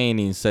top. We ain't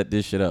even set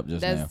this shit up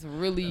just now. That's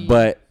really.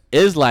 But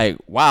it's like,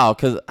 wow,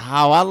 because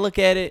how I look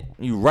at it,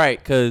 you right,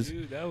 because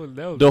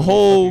the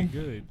whole,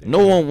 good.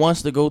 no one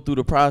wants to go through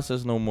the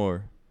process no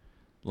more.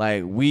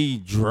 Like, we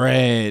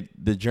dread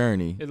the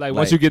journey. It's like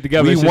once you get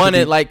together, we want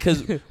it, like,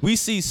 because we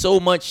see so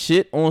much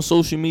shit on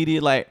social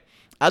media. Like,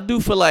 I do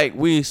feel like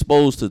we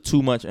exposed to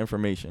too much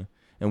information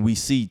and we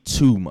see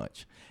too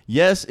much.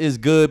 Yes, it's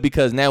good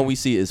because now we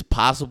see it's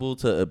possible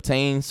to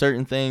obtain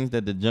certain things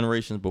that the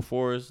generations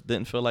before us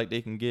didn't feel like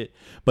they can get.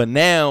 But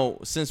now,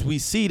 since we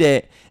see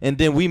that, and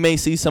then we may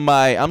see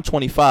somebody, I'm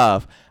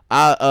 25,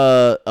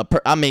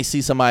 I may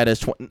see somebody that's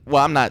 20,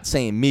 well, I'm not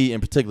saying me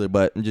in particular,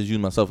 but I'm just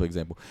using myself for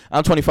example.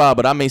 I'm 25,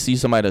 but I may see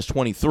somebody that's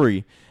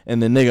 23,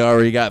 and the nigga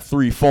already got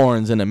 3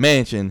 foreigns in a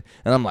mansion,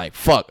 and I'm like,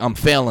 fuck, I'm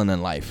failing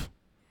in life.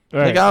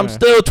 Right, I'm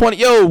still 20.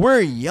 Yo, we're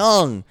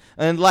young.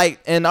 And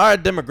our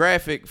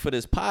demographic for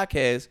this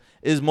podcast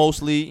is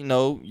mostly,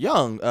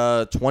 young.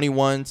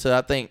 21 to,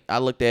 I think I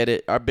looked at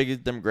it, our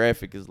biggest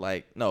demographic is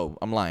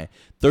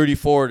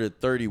 34 to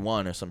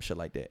 31 or some shit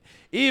like that.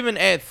 Even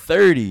at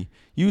 30,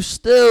 you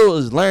still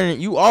is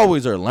learning. You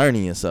always are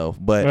learning yourself.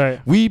 But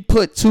we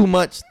put too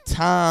much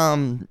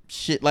time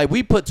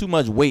we put too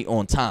much weight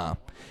on time.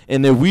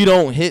 And if we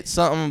don't hit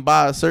something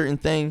by a certain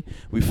thing,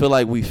 we feel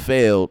like we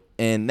failed.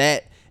 And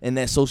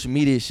that social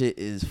media shit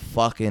is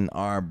fucking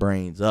our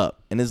brains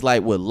up. And it's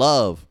like with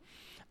love.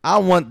 I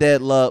want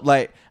that love.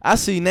 Like, I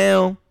see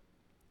now,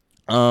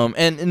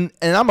 and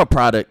I'm a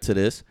product to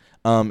this.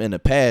 In the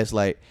past,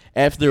 like,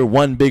 after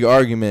one big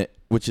argument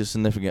with your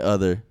significant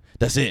other,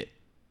 that's it.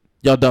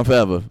 Y'all done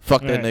forever.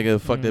 Fuck that nigga.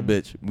 Fuck that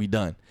bitch. We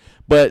done.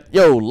 But,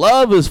 yo,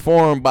 love is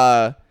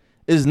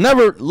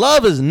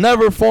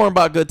never formed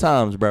by good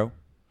times, bro.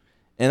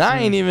 And I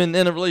ain't even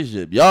in a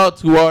relationship.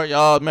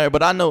 Y'all married.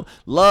 But I know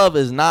love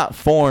is not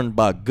formed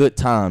by good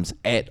times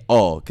at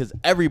all. Because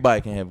everybody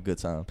can have good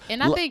times.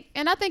 And I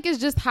think it's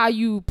just how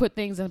you put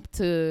things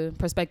into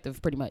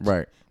perspective, pretty much.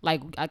 Right.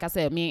 Like I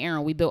said, me and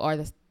Aaron, we built our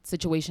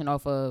situation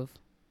off of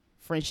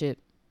friendship.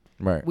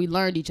 Right. We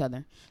learned each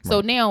other.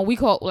 So now we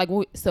call,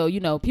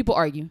 people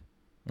argue.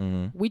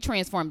 Mm-hmm. We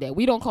transform that.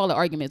 We don't call it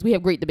arguments. We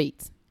have great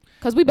debates.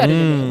 Because we better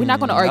than that. We're not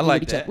going to argue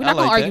with each other. We're not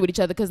going to argue with each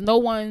other because no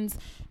one's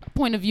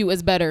point of view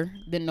is better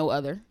than no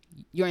other.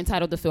 You're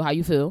entitled to feel how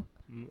you feel.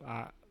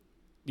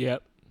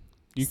 Yep.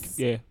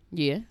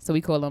 Yeah. So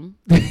we call them.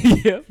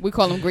 Yep. We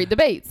call them great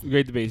debates.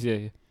 Great debates.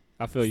 Yeah.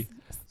 I feel you.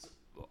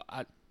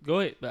 Go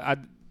ahead.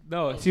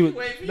 She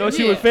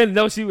was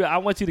finished. I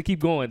want you to keep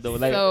going though.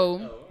 Like,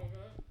 so,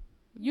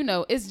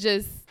 it's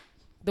just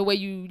the way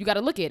you got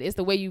to look at it. It's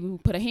the way you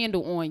put a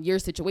handle on your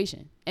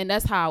situation. And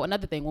that's how,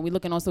 another thing, when we're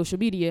looking on social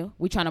media,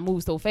 we trying to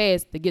move so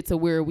fast to get to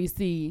where we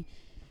see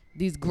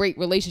these great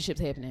relationships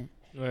happening.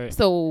 Right.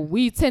 So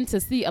we tend to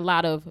see a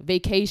lot of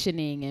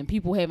vacationing and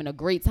people having a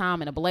great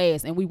time and a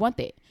blast, and we want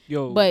that.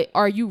 But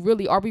are we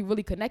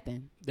really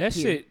connecting? That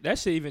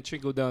shit even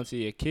trickle down to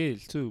your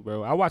kids too,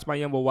 bro. I watched my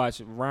young boy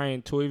watch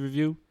Ryan toy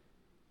review,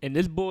 and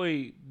this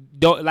boy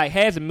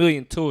has 1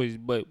 million toys,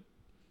 but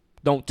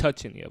don't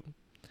touch any of them.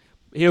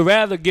 He'll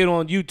rather get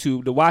on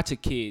YouTube to watch a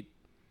kid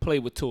play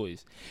with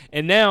toys.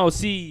 And now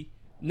he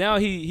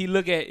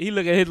look at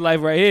his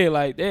life right here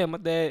like, damn, my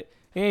dad,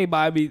 he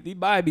buy me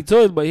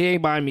toys, but he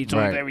ain't buying me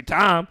toys every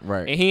time.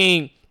 Right. And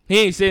he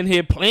ain't sitting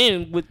here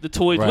playing with the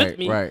toys with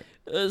me. Right.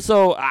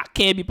 So I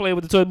can't be playing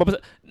with the toys by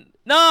myself.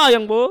 Nah,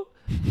 young boy.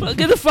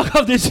 Get the fuck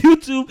off this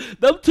YouTube.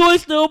 Them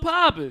toys still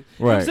popping. You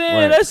know what I'm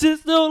saying? That shit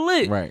still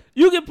lit. Right.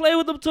 You can play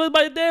with them toys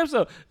by your damn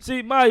self. See,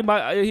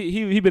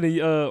 he been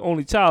an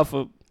only child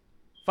for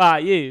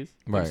 5 years.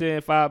 You know what I'm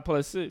saying? 5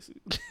 plus 6.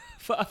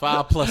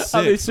 5 plus 6.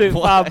 I mean, shit,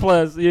 5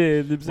 plus, yeah.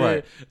 You know what I'm saying?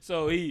 Right.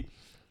 So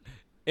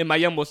and my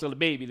young boy's still a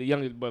baby, the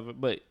youngest brother,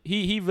 but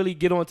he really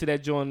get onto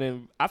that joint,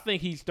 and I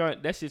think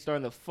that shit's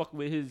starting to fuck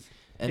with his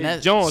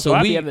joint. So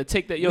I be able to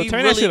take that. Yo,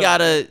 turn that shit really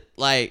gotta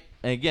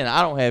again,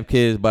 I don't have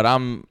kids, but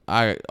I'm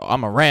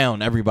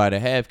around everybody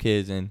that have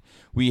kids, and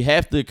we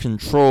have to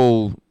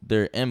control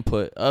their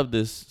input of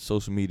this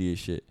social media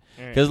shit.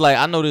 Because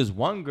I know this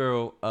one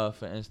girl,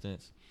 for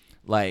instance,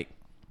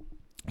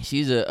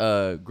 she's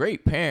a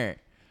great parent,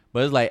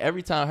 but it's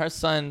every time her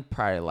son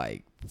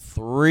probably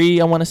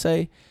 3, I want to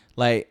say,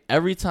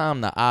 every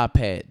time the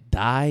iPad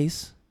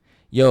dies,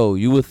 yo,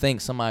 you would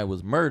think somebody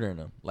was murdering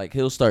him.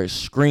 He'll start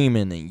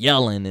screaming and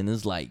yelling, and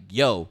it's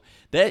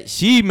that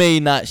she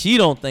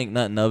don't think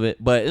nothing of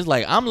it, but it's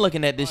I'm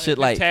looking at this shit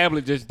the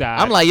tablet just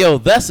died. I'm yo,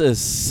 that's a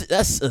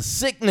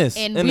sickness.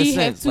 And in we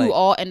a have sense.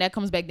 to and that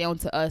comes back down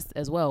to us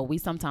as well. We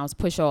sometimes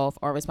push off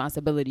our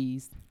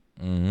responsibilities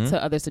to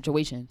other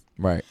situations.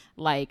 Right.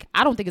 I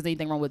don't think there's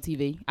anything wrong with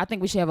TV. I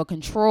think we should have a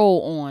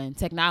control on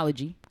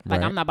technology.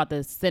 I'm not about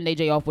to send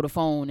AJ off with a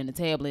phone and a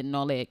tablet and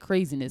all that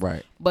craziness.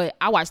 Right. But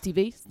I watch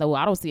TV, so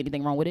I don't see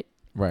anything wrong with it.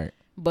 Right.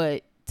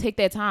 But take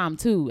that time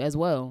too as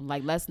well.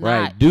 Let's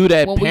not do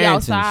that when we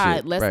outside.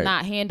 Shit. Let's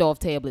not hand off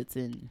tablets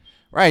and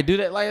do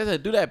that. Like I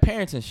said, do that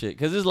parenting shit.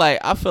 Because it's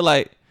I feel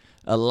like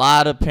a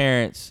lot of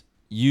parents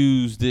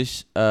use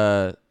this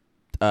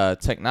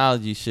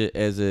technology shit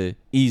as a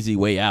easy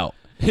way out.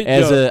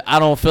 I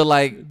don't feel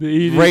like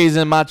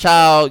raising my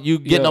child. You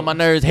getting on my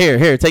nerves.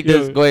 Here, take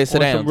this. Go ahead, sit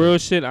down. Some real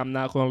shit. I'm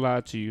not gonna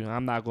lie to you.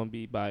 I'm not gonna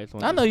be biased.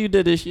 I know you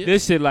did this shit.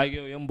 This shit like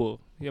young boy,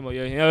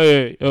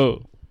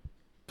 yo,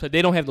 cause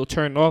they don't have no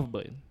turn off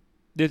button.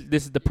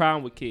 This is the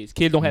problem with kids.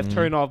 Kids don't have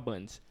turn off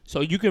buttons. So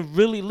you can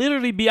really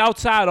literally be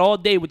outside all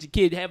day with your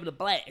kid having a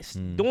blast,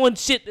 doing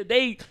shit that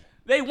they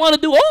want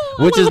to do.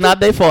 Which is not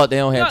their fault. They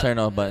don't have turn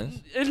off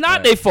buttons. It's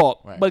not their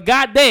fault. Right. But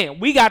goddamn,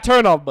 we got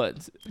turn off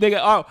buttons.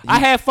 Nigga, I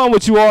had fun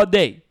with you all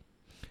day.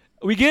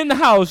 We get in the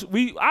house.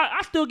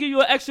 I still give you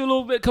an extra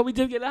little bit because we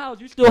just get in the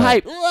house. You still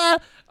hype. All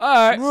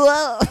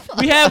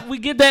right. we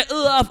get that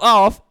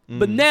off.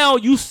 But now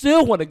you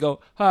still want to go.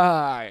 All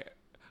right.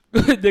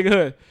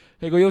 Nigga,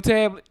 here go your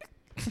tablet.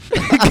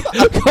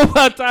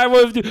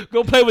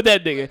 Go play with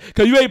that nigga,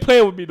 cause you ain't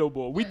playing with me no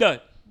more. We done.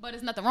 But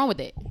there's nothing wrong with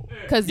that,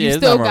 cause you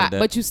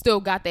still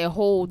got that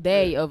whole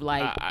day of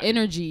like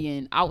energy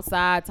and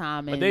outside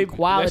time and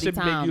quality that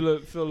time. Make you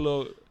feel a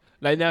little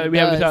like now that we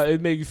have this time,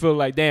 it make you feel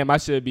like damn, I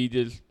should be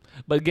just.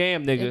 But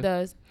damn, nigga, it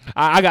does.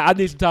 I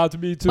need some time to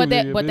me too. But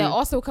that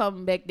also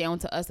come back down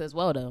to us as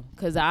well though,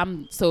 cause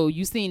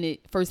you seen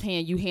it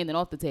firsthand. You handing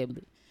off the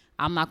tablet.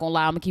 I'm not gonna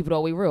lie, I'm gonna keep it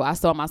all the way real. I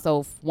saw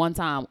myself one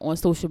time on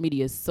social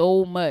media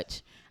so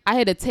much, I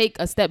had to take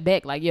a step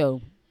back. Like,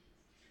 yo,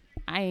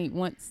 I ain't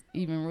once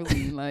even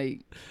really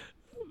like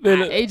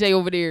AJ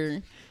over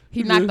there.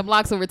 He knocked the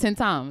blocks over 10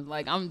 times.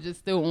 Like, I'm just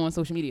still on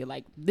social media.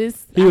 Like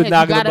this, he was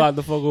knocking the block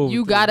the fuck over.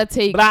 You gotta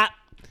take that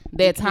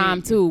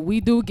time too.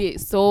 We do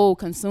get so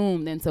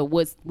consumed into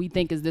what we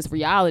think is this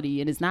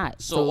reality, and it's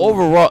not. So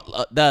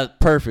overall, that's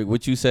perfect.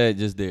 What you said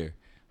just there.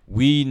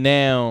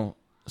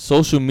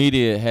 Social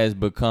media has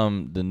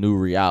become the new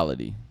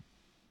reality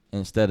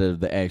instead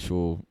of the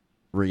actual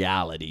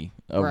reality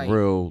of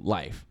real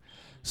life.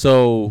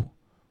 So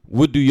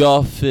what do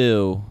y'all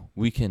feel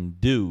we can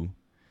do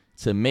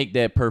to make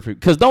that perfect?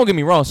 Because don't get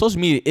me wrong, social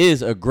media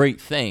is a great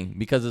thing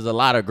because there's a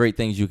lot of great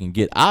things you can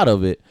get out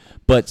of it,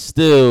 but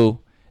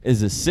still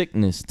is a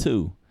sickness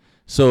too.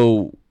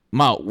 So,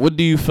 what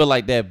do you feel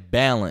like that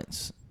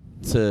balance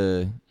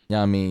to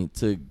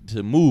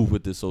move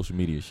with this social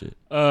media shit?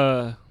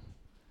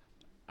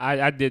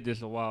 I did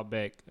this a while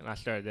back, and I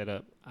started that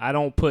up. I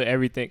don't put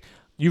everything.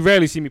 You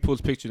rarely see me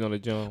post pictures on the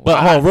joint. But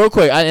hold on, real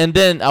quick, and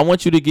then I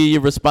want you to give your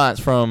response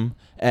from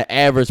an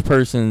average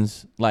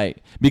person's,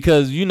 like,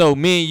 because, me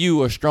and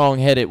you are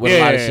strong-headed with a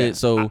lot of shit,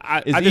 so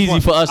it's easy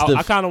for us to...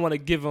 I kind of want to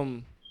give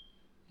them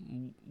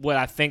what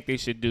I think they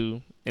should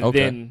do, and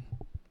then...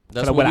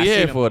 That's what we're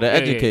here for, to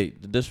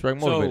educate, the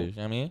district motivators, you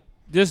know what I mean?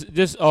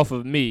 Just off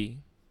of me,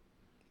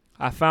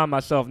 I found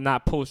myself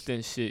not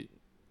posting shit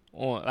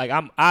on, like,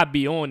 I'd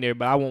be on there,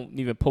 but I won't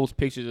even post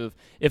pictures of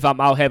if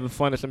I'm out having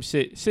fun or some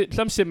shit.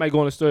 Some shit might go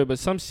on the story,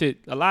 but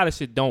a lot of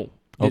shit don't.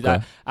 Okay.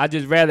 I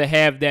just rather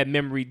have that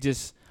memory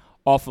just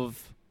off of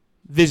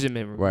vision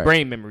memory,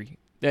 brain memory.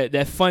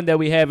 That fun that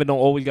we have, it don't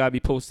always gotta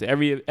be posted.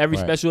 Every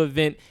special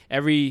event,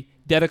 every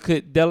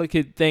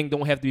delicate thing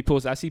don't have to be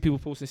posted. I see people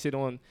posting shit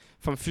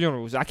from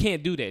funerals. I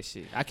can't do that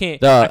shit. I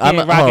can't.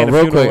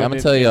 Real quick, I'm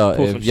gonna tell y'all,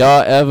 if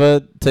y'all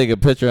ever take a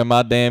picture of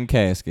my damn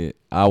casket,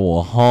 I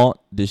will haunt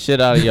the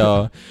shit out of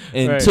y'all.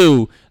 And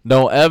 2,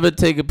 don't ever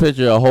take a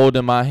picture of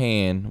holding my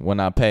hand when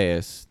I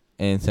pass.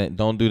 And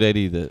don't do that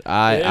either.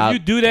 If you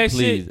do that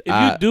please, shit,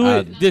 if you do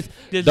it, just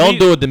don't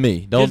do it to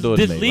me. Don't do it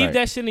to me. Just leave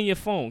that shit in your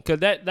phone, cause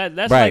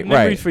that's like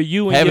memories for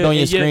you. And have it on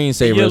your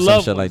screensaver or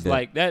some shit like that.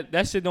 Like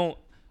that shit don't.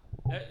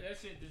 That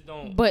shit just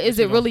don't. But is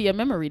it really a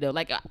memory though?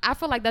 Like I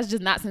feel like that's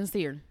just not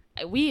sincere.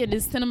 We in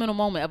this sentimental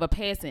moment of a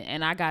passing,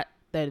 and I got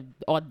the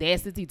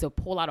audacity to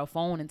pull out a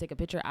phone and take a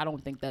picture. I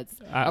don't think that's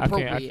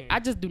appropriate.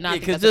 I just do not.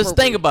 Because just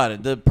think about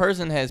it. The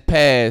person has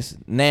passed.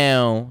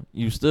 Now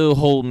you still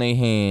holding their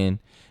hand.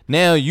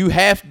 Now you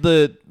have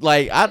to,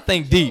 like, I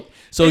think deep.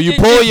 So you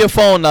pull your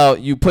phone out,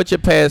 you put your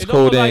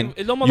passcode in,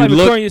 it's almost like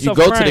recording yourself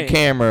you go crying. to the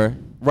camera,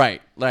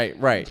 right.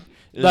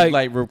 It's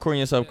like recording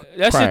yourself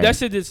crying. That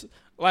shit is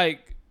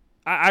like,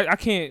 I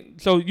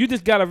can't. So you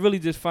just gotta really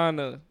just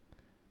find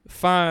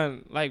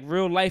like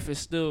real life is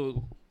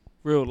still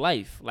real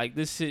life. Like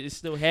this shit is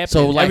still happening.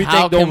 So like,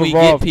 how can we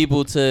get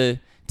people to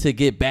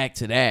get back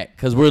to that?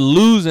 Because we're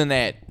losing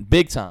that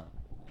big time.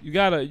 You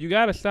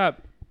gotta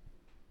stop.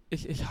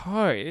 It's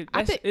hard.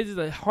 It's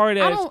a hard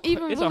ass. I don't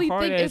even really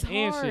think it's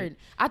hard.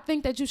 I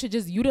think that you should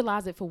just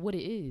utilize it for what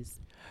it is.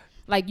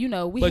 Like,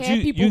 we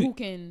have people who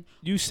can.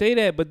 You say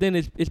that, but then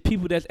it's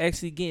people that's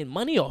actually getting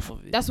money off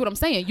of it. That's what I'm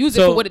saying. Use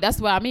it for what it.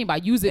 That's what I mean by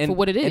use it for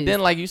what it is. And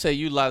then, like you say,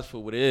 utilize it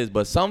for what it is.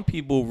 But some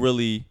people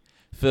really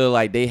feel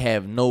like they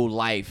have no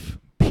life,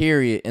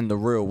 period, in the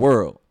real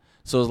world.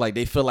 So it's like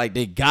they feel like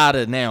they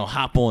gotta now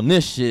hop on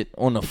this shit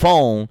on the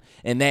phone,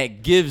 and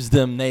that gives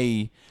them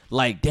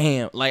like,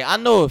 damn, like I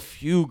know a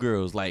few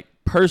girls, like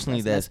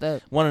personally, that's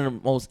one of the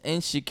most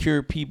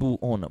insecure people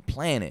on the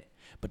planet.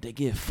 but they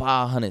get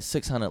 500,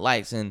 600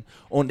 likes, and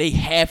on they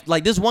have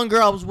like this one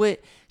girl I was with,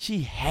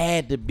 she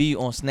had to be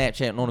on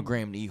Snapchat and on the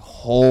gram the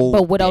whole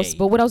But what day. else?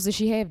 But what else does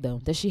she have though?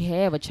 Does she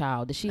have a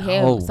child? Does she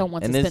have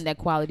someone to spend that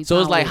quality time? So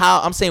it's like with?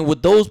 how I'm saying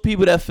with those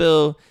people that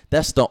feel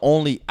that's the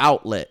only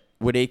outlet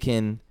where they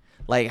can,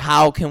 like,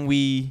 how can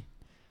we,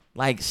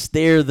 like,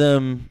 steer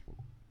them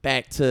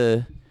back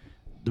to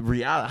the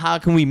reality? How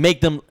can we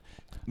make them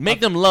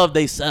love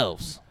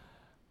themselves?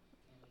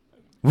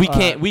 We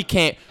can't make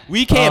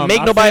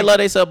nobody love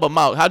themselves but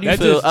Mark. How do you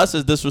feel us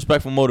as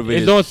disrespectful motivators?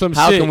 It's on some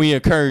how shit. can we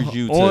encourage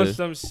you on to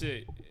some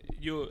shit?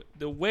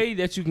 The way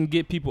that you can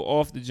get people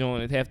off the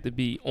joint, it have to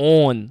be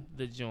on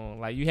the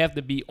joint. Like you have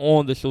to be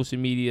on the social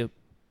media,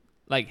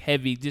 like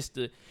heavy, just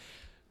to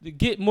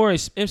get more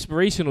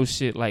inspirational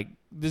shit. Like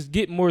just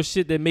get more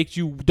shit that makes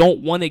you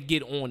don't want to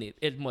get on it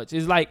as much.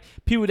 It's like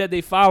people that they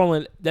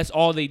following, that's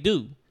all they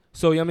do.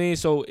 So, you know what I mean?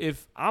 So,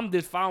 if I'm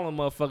just following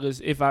motherfuckers,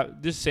 if I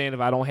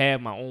don't have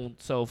my own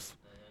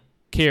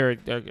self-care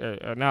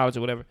or knowledge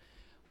or whatever,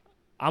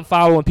 I'm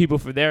following people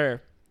for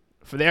their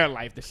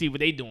life to see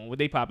what they doing, what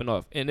they popping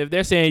off. And if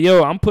they're saying,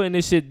 yo, I'm putting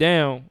this shit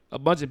down, a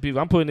bunch of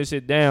people, I'm putting this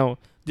shit down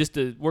just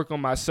to work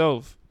on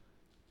myself,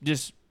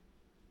 just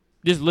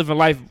living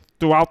life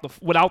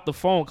without the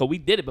phone, because we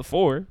did it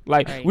before.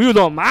 Like, we was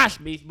on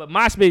MySpace, but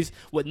MySpace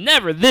was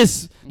never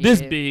this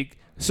big.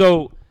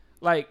 So,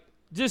 like,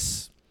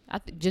 just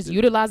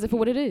utilize it for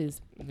what it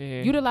is.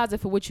 Yeah. Utilize it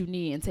for what you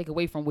need and take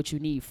away from what you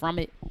need from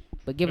it,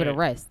 but give it a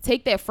rest.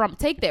 Take that from it.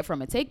 Take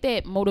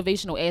that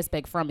motivational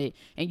aspect from it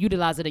and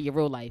utilize it in your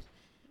real life.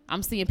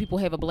 I'm seeing people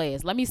have a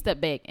blast. Let me step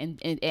back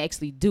and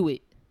actually do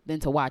it than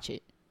to watch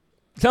it.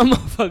 Some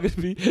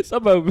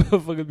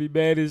motherfuckers be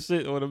bad as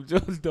shit on them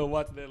just don't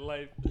watch that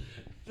life.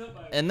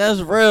 And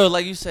that's real.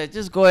 Like you said,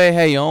 just go ahead and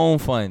have your own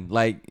fun.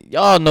 Like,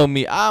 y'all know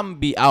me. I'm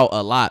be out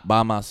a lot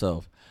by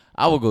myself.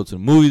 I would go to the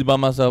movies by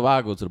myself.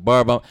 I go to the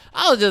bar by myself.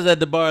 I was just at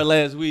the bar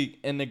last week,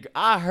 and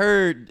I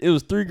heard it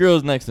was 3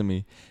 girls next to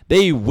me.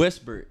 They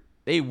whispered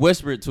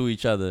to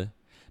each other.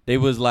 They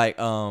was like,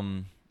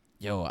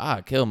 yo,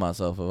 I'd kill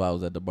myself if I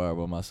was at the bar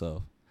by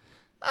myself.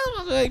 I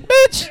was like,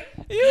 bitch,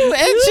 you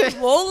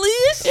lonely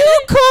as shit.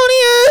 You corny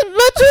ass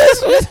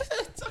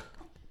bitches.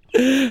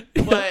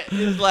 But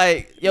it's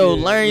like, yo,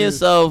 learn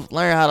yourself,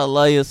 learn how to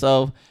love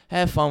yourself,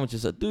 have fun with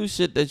yourself, do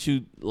shit that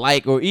you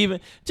like, or even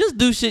just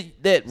do shit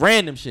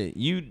random shit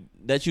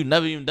that you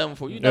never even done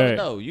before. You never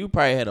know. You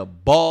probably had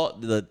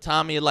the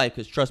time of your life.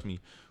 Because trust me,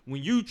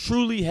 when you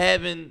truly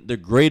having the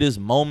greatest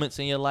moments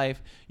in your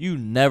life, you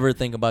never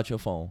think about your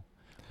phone.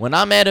 When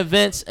I'm at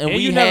events and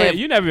you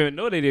never even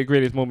know they're the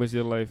greatest moments of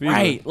your life either.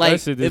 Right,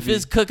 like if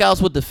it's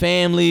cookouts with the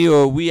family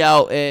or we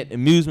out at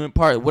amusement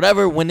park,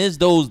 whatever. When it's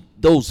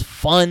those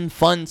fun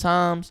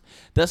times,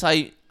 that's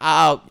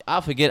how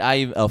I forget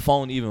a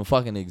phone even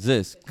fucking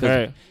exists,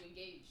 because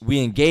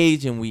we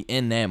engage and we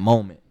in that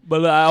moment.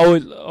 But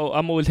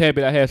I'm always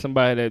happy I have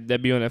somebody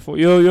that be on that phone.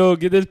 Yo,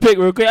 get this pic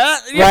real quick.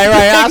 Right.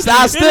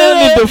 I still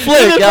need the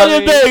flick.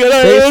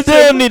 They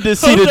still need to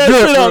see the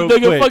drip real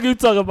quick. Fuck you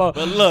talking about?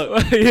 But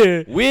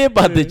look, we're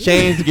about to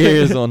change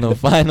gears on the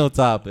final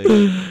topic,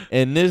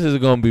 and this is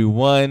gonna be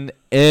one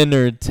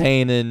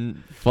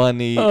entertaining,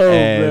 funny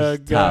ass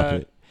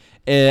topic.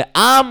 And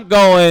I'm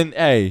going,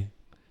 hey,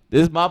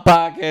 this is my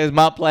podcast,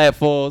 my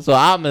platform, so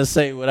I'm gonna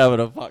say whatever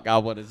the fuck I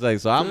want to say.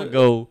 So I'm gonna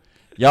go.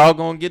 Y'all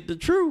gonna get the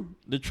true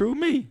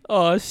me.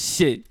 Oh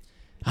shit!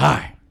 All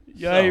right,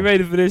 y'all ain't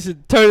ready for this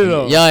shit. Turn it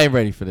on. Y'all ain't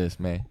ready for this,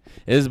 man.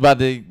 It's about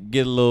to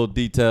get a little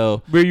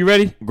detailed. Are you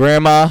ready,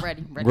 Grandma?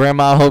 Ready.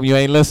 Grandma, I hope you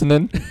ain't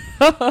listening.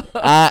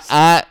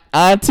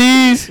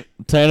 Aunties,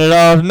 turn it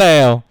off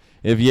now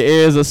if your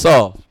ears are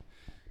soft.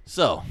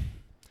 So,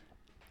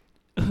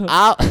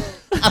 oh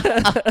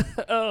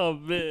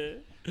man.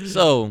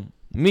 So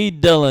me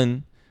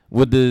dealing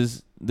with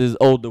this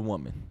older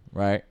woman,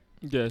 right?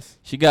 Yes.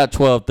 She got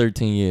 12,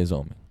 13 years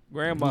on me.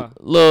 Grandma.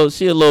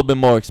 She a little bit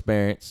more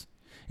experienced.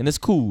 And it's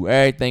cool.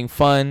 Everything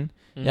fun.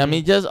 Mm-hmm. You know what I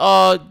mean?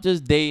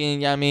 Just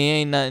dating. You know what I mean?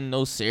 Ain't nothing,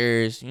 no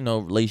serious,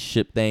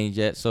 relationship things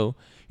yet. So,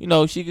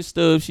 she can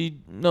still,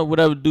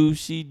 whatever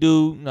she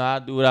do. I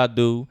do what I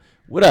do.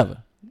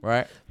 Whatever.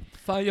 Right?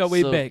 Find your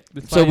way back.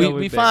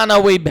 We find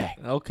our way back.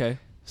 Okay.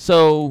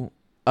 So,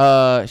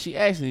 she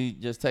actually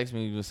just texted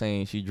me, was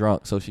saying she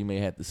drunk, so she may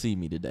have to see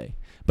me today.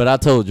 But I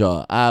told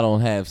y'all, I don't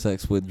have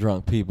sex with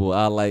drunk people.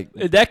 I like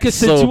Is that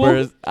consensual?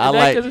 sobers.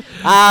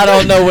 I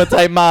don't know what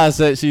type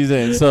mindset she's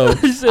in. So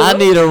I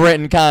need a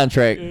written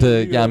contract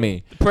to, you know what I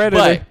mean?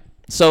 Predator.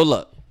 But, so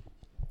look,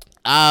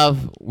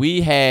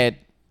 we had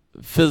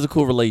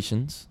physical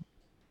relations.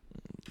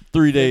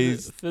 3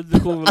 days.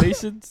 Physical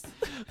relations?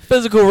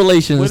 Physical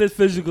relations. What is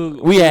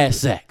physical? We had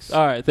sex.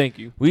 All right, thank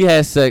you. We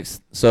had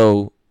sex,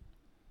 so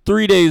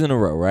 3 days in a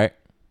row, right?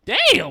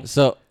 Damn.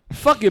 So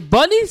fucking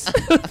bunnies?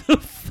 What the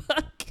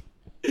fuck?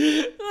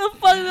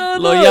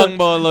 Little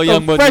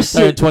young boy just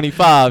turned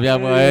 25.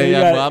 Young boy,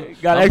 I'm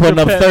putting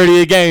up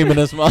 30 a game in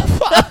this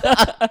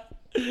motherfucker.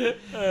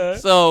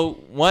 So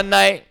one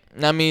night,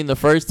 the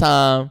first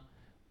time,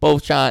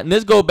 both trying. And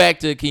this go back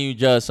to, can you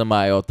judge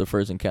somebody off the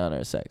first encounter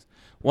of sex?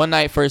 One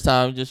night, first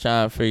time, just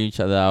trying to figure each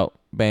other out.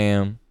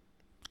 Bam.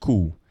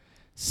 Cool.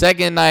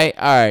 Second night,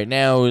 all right,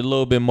 now a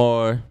little bit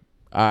more.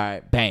 All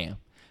right, bam.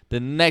 The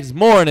next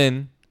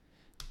morning,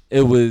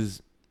 it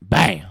was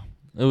bam.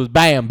 It was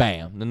bam,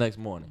 bam the next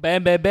morning.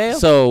 Bam, bam, bam?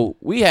 So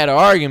we had an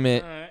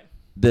argument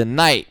the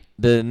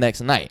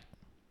next night.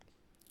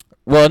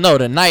 Well, no,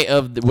 the night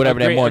of whatever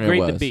that morning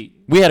was. A great debate.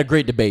 We had a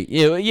great debate.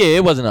 Yeah,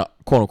 it wasn't a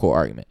quote-unquote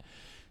argument.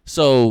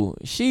 So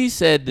she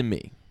said to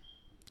me,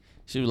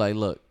 she was like,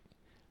 look,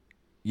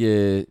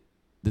 yeah,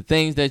 the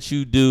things that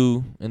you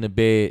do in the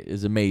bed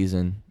is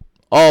amazing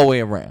all the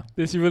way around.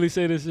 Did she really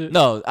say this shit?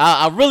 No,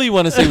 I really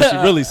want to say what she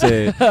really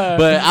said,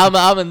 but I'm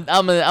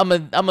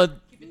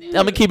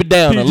gonna keep it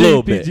down a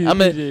little bit. I'm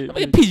gonna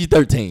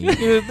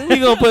PG-13. We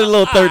gonna put a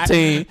little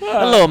 13,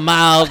 a little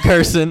mild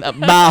cursing,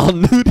 mild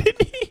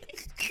nudity.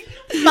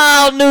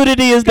 Mild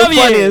nudity is the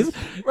funniest.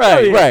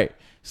 Right.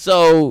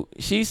 So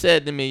she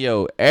said to me,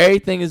 yo,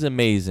 everything is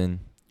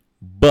amazing,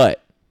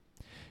 but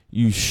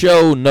you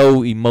show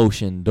no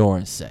emotion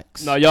during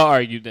sex. No, y'all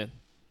argued then.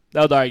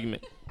 That was the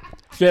argument.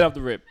 Straight off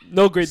the rip.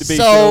 No great debate.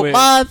 So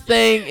my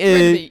thing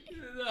is,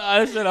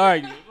 that's an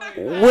argument.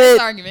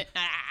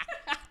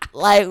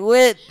 Like,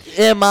 what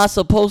am I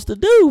supposed to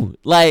do?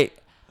 Like,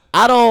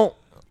 I don't,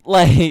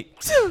 like,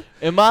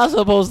 am I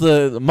supposed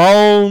to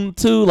moan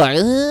too? Like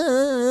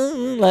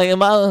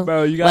am I?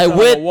 Bro, you got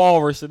like a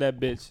walrus in that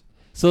bitch.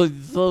 So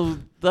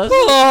that's.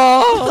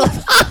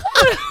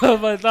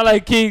 It's not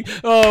like King.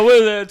 What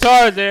is it?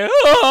 Tarzan.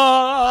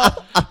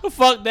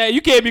 Fuck that.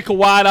 You can't be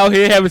Kawhi out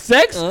here having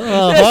sex.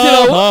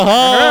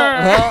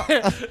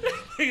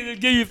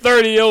 Give you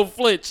 30-year-old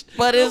flinch.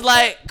 But it's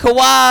like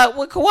Kawhi.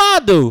 What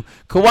Kawhi do?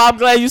 Kawhi, I'm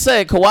glad you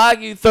said Kawhi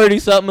give you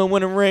 30-something and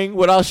win a ring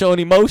without showing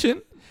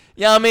emotion.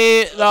 You know what I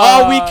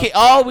mean?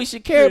 All we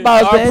should care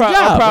about is that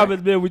job. Our problem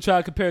has been we try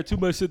to compare too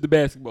much shit to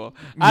basketball.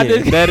 Yeah,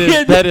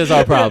 that is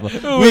our problem.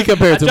 We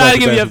compare too much to basketball. I try to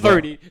give you a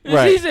 30.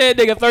 Right. She said,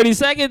 nigga, 30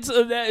 seconds,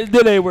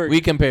 that ain't work.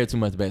 We compare too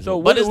much to basketball.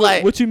 So but it's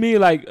like, what you mean?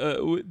 Like,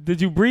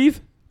 did you breathe?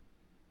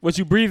 What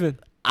you breathing?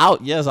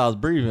 Out? Yes, I was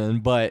breathing,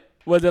 but.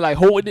 Was it like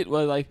holding it?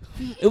 Was it like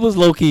it was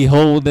low key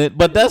holding it,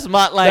 but that's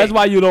my like. That's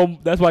why you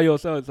don't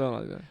sound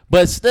like that.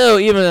 But still,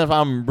 even if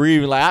I'm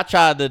breathing, like I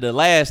tried to the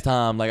last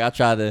time, like I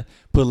tried to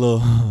put a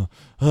little,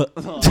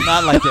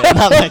 not like that,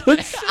 not like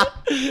that.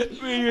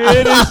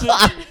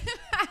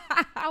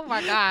 Oh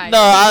my god!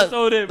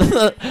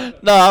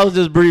 No, I was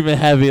just breathing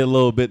heavy a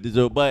little bit,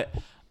 but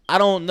I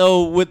don't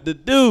know what to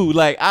do.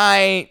 Like I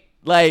ain't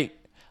like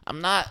I'm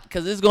not,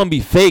 cause it's gonna be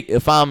fake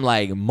if I'm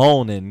like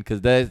moaning,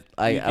 cause that's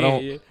like I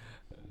don't. Yeah.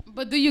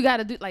 But do you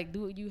gotta do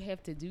you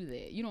have to do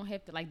that? You don't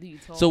have to do you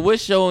talk? So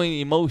what's showing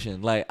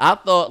emotion? Like I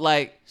thought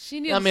like a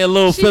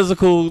little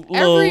physical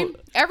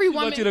every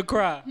woman want you to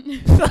cry.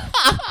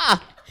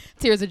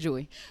 Tears of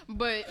joy.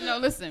 But no,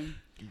 listen.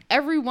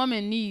 Every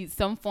woman needs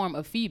some form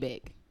of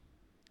feedback.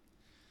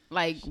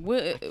 Like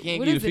what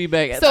can't give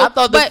feedback. So, I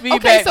thought the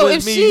feedback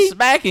was me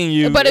smacking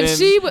you. But if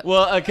she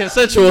a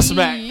consensual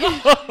smack.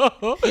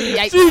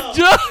 Yikes.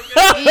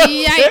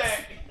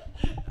 Yikes.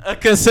 A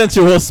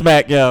consensual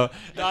smack, yo.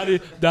 Donnie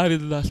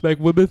does not smack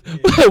women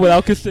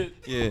without consent.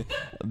 Yeah.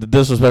 The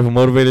disrespectful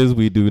motivators,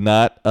 we do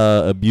not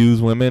abuse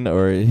women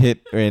or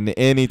hit or in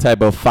any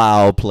type of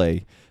foul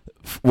play.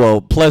 Well,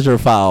 pleasure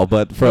foul,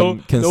 but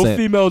from consent. No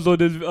females on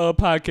this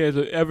podcast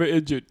are ever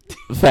injured.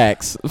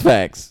 Facts.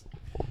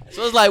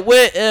 So it's like,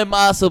 what am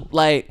I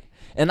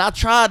and I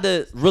tried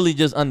to really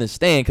just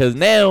understand, because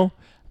now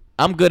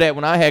I'm good at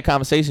when I had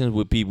conversations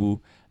with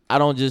people, I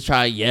don't just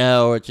try to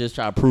yell or just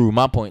try to prove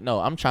my point. No,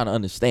 I'm trying to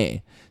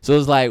understand. So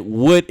it's like,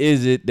 what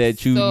is it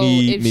that you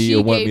need me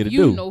or want me to do? So if she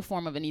gave you no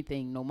form of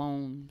anything, no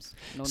moans,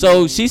 no So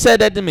names. She said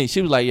that to me. She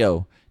was like,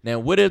 yo, now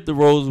what if the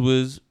roles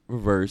was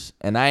reversed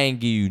and I ain't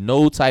give you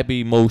no type of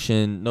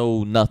emotion,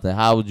 no nothing?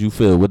 How would you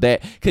feel with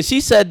that? Because she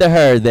said to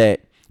her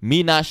that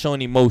me not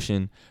showing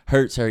emotion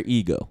hurts her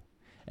ego.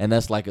 And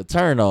that's like a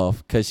turn off,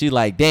 because she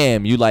like,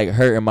 damn, you like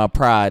hurting my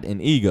pride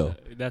and ego.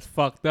 That's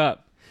fucked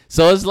up.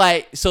 So it's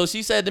like, so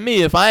she said to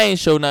me, if I ain't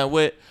show nothing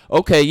with,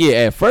 okay,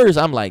 yeah, at first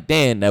I'm like,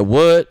 damn, that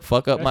would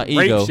fuck up my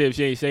ego. Rape shit,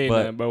 she ain't saying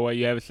nothing, bro, while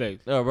you having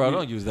sex. No, bro,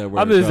 don't use that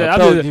word. I'm just saying,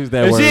 don't use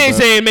that word. If she ain't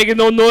saying making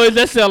no noise,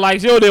 that sound like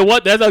she don't know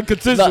what, that's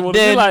inconsistent. No,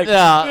 then, like,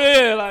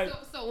 yeah, like.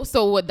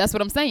 So what? That's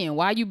what I'm saying.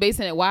 Why are you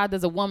basing it? Why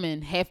does a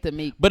woman have to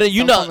make? But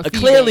you know,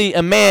 clearly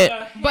a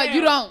man. But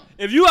you don't.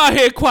 If you out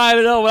here quiet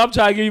enough, when I'm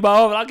trying to give you my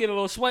arm, and I get a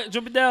little sweat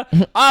dripping down,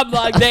 I'm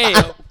like,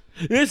 damn.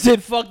 This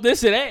shit, fuck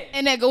this shit ain't.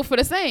 And that go for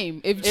the same.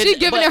 If she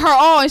giving it her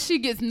all and she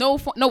gets no,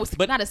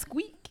 not a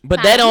squeak.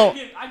 But that don't.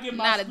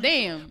 Not a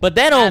damn. But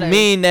that don't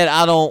mean that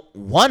I don't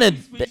want to.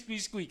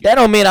 That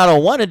don't mean I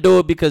don't want to do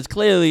it, because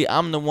clearly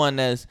I'm the one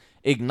that's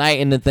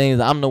igniting the things.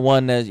 I'm the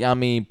one that's,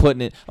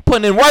 putting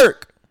in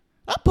work.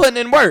 I'm putting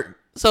in work.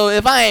 So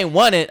if I ain't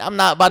want it, I'm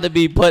not about to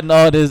be putting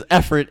all this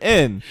effort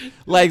in.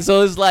 Like,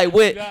 so it's like,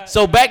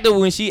 so back to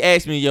when she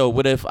asked me, yo,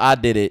 what if I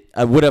did it?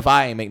 What if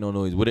I ain't make no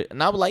noise? Would it?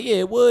 And I was like, yeah,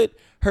 it would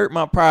hurt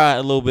my pride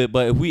a little bit.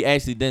 But if we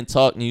actually didn't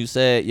talk and you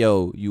said,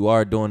 yo, you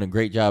are doing a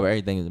great job,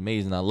 everything is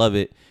amazing, I love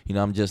it,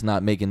 I'm just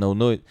not making no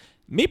noise.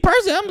 Me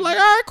personally, I'm like,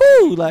 all right,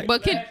 cool. Like,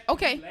 but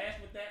okay.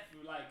 Last with that,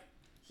 like,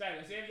 say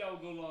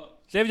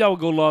if y'all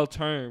would go long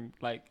term,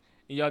 like,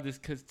 and y'all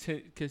just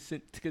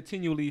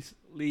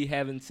continually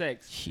having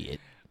sex. Shit.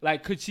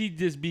 Like, could she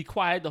just be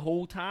quiet the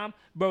whole time?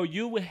 Bro,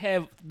 you would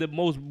have the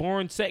most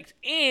boring sex,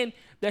 and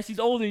that she's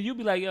older than you.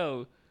 Be like,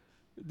 yo,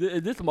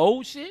 is this some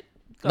old shit?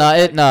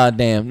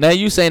 Damn. Now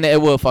you saying that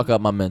it will fuck up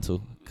my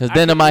mental. Cause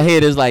then in my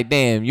head it's like,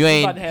 damn, you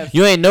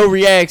ain't no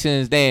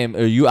reactions. Damn,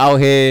 are you out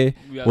here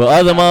with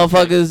other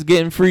motherfuckers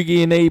getting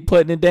freaky and they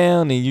putting it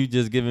down, and you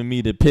just giving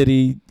me the pity?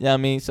 You know what I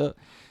mean? So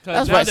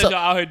that's right. Y'all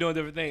out here doing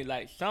different things.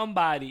 Like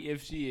somebody,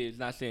 if she is,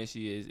 not saying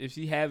she is, if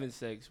she having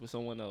sex with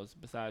someone else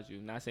besides you,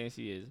 not saying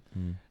she is,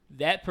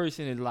 that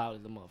person is loud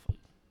as a motherfucker.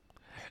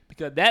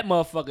 Because that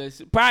motherfucker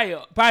is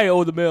probably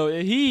older male,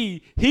 and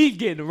he's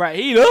getting right.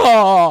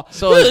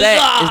 So is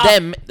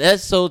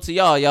that's so to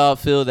y'all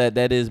feel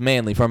that is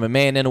manly from a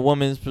man and a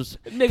woman's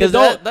perspective? Because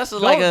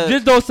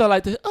just don't sound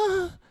like this.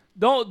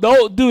 Don't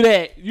do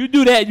that. You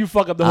do that, you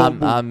fuck up the whole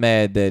movie. I'm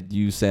mad that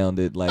you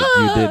sounded like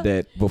you did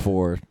that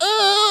before.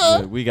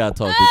 We gotta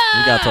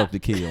talk to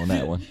Key on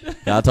that one.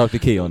 Gotta talk to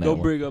Key on that one.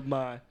 Don't bring up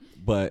mine.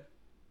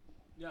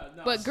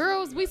 But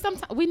girls,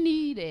 we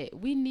need it.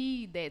 We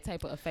need that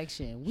type of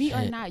affection. We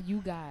are not you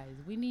guys.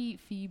 We need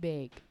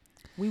feedback.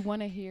 We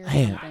want to hear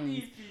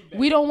things.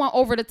 We don't want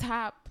over the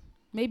top.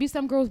 Maybe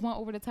some girls want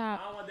over the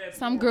top.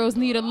 Some girls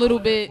need a little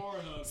bit.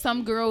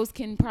 Some girls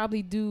can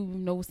probably do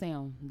no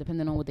sound,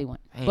 depending on what they want.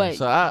 But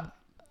so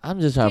I'm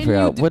just trying to figure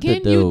out what to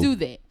do. Can you do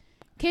that?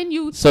 Can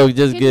you? So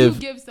just you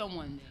give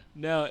someone that?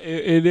 No,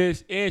 it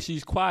is, and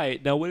she's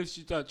quiet. Now, what if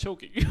she starts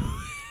choking you?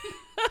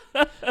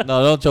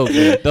 No, don't choke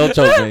me. Don't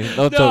choke me.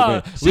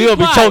 We gonna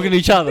be choking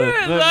each other.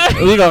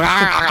 We gonna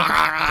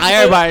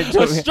everybody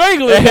choking.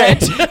 Strangling.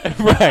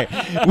 Right.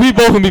 We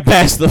both gonna be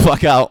passed the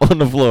fuck out on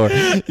the floor.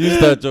 You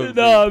start choking.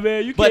 No,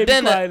 man, you can't be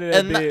quiet in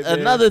that bed, man.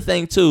 Another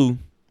thing too,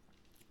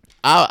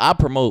 I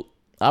promote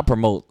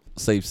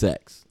safe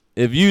sex.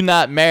 If you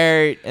not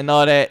married and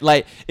all that,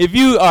 like if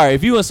you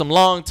in some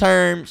long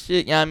term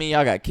shit, you know what I mean,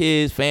 y'all got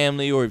kids,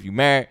 family, or if you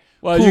married.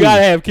 Well, cool. You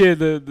gotta have kids.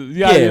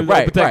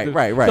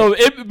 Right. So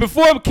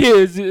before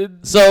kids.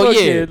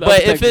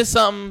 But if it's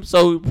something,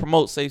 so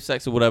promote safe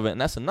sex or whatever,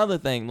 and that's another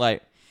thing.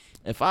 Like,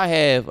 if I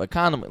have a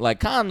condom, like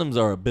condoms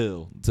are a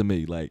bill to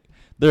me. Like,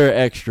 they're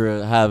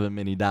extra however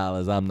many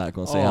dollars. I'm not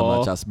gonna say how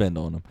much I spend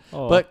on them.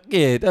 But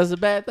yeah, that's a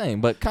bad thing.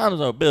 But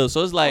condoms are a bill,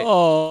 so it's like,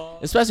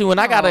 especially when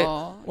I got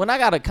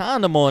a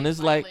condom on, it's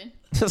like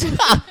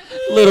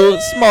little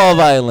small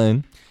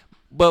violin.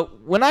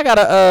 But when I got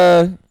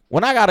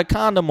a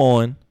condom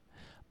on.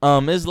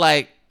 It's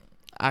like,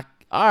 all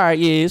right,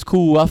 yeah, it's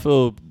cool. I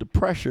feel the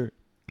pressure.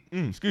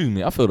 I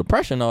feel the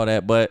pressure and all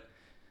that, but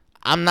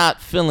I'm not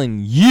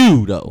feeling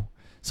you though.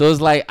 So it's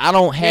like I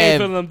don't have. You ain't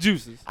feeling them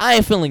juices. I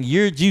ain't feeling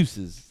your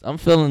juices. I'm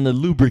feeling the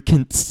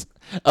lubricants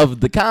of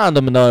the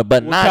condom and all that,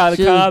 but not. What kind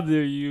of condom are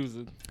you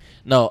using?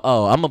 No,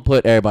 I'm gonna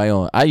put everybody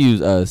on. I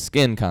use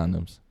Skin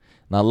condoms.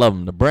 And I love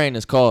them. The brand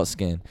is called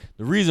Skin.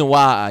 The reason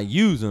why I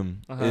use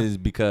them is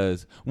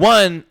because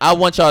one, I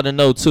want y'all to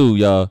know too,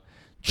 y'all.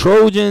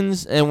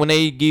 Trojans, and when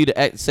they give you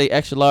the say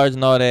extra large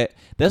and all that,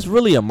 that's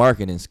really a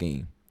marketing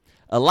scheme.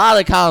 A lot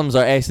of condoms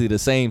are actually the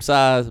same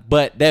size,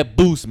 but that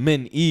boosts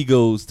men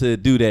egos to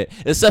do that.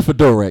 Except for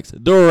Durex.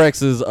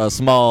 Durex is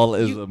small.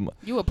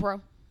 You a pro?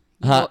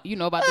 Huh? You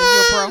know about this? You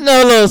a pro?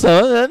 No,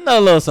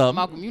 little something.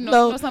 Malcolm, you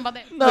know something about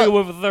that? No,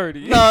 with a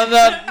 30.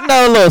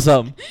 No, little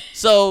something.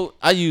 So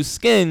I use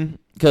Skin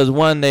because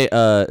one, they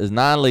is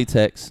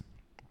non-latex.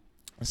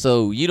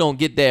 So you don't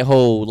get that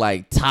whole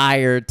like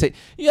tired.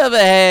 You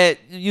ever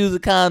use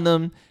a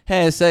condom,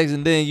 had sex,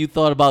 and then you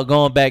thought about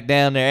going back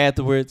down there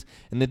afterwards,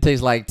 and it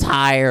tastes like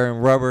tire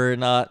and rubber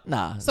and all?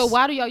 Nah. So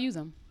why do y'all use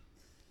them?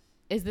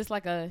 Is this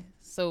like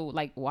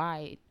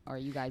why are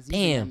you guys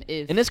using them?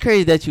 And it's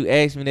crazy that you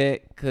asked me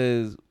that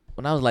because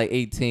when I was like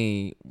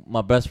 18,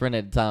 my best friend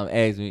at the time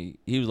asked me.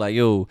 He was like,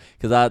 "Yo,"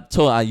 because I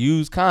told him I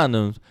use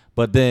condoms,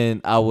 but then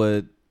I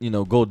would.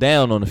 Go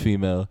down on a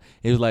female.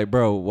 He was like,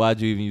 bro,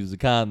 why'd you even use a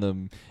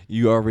condom?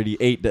 You already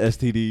ate the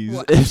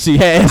STDs if she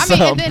had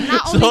some. And then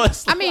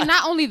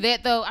not only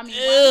that though.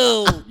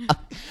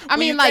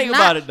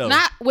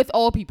 Not with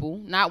all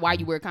people, not why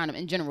you wear a condom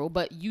in general,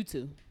 but you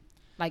two.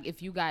 Like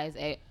if you guys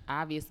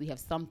obviously have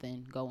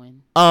something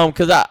going.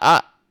 Cause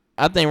I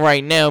think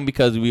right now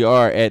because we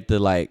are at the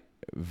like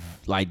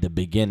the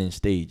beginning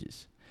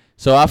stages,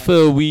 so I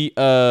feel we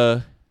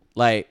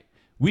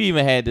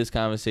even had this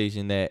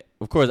conversation that,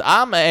 of course,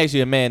 I'm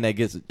actually a man that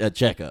gets a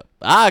checkup.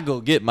 I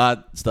go get my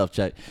stuff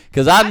checked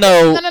because I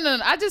know. No.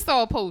 I just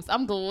saw a post.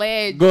 I'm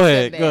glad. Go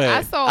ahead.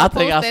 I saw a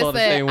post that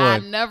said I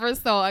never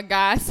saw a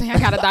guy say I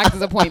got a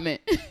doctor's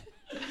appointment.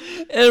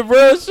 It's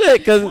real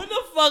shit. Because when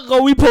the fuck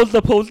are we supposed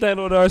to post that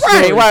on our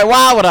story? Right.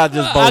 Why would I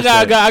just post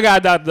that? I got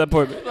a doctor's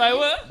appointment. Like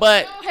what?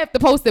 But you don't have to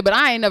post it. But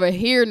I ain't never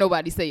hear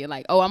nobody say it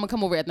like, "Oh, I'm gonna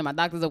come over after my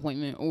doctor's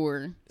appointment,"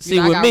 or I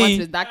got to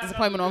this doctor's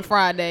appointment on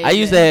Friday. I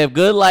used to have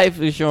good life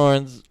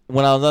insurance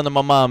when I was under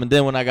my mom, and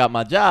then when I got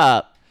my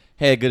job,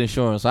 had good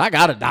insurance. So I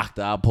got a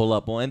doctor I'll pull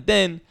up on. And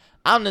then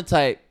I'm the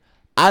type,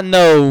 I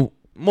know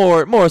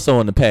more so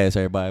in the past,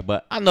 everybody,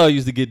 but I know I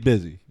used to get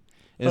busy.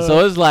 And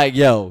so it's like,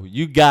 yo,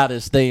 you gotta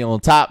stay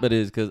on top of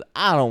this because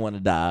I don't want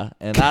to die,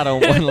 and I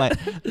don't want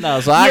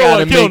So I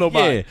gotta kill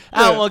nobody.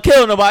 I don't want to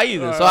kill nobody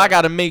either. So I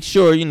gotta make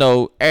sure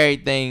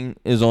everything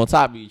is on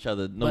top of each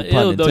other. No pun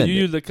intended. Though, you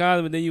used the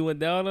condom and then you went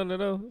down on it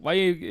though. Why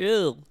you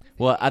ill?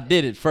 Well, I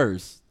did it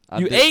first.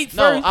 You ate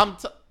first. No,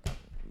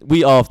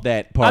 we off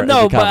that part. I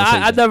know, of the but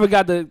conversation. I never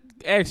got to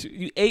ask you.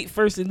 You ate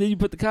first and then you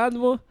put the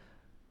condom on.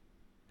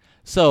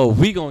 So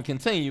we gonna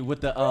continue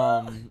with the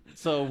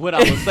So what I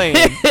was saying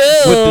with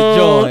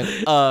the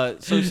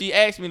joint. So she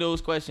asked me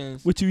those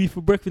questions. What you eat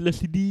for breakfast,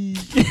 Leslie D?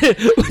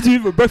 What you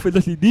eat for breakfast,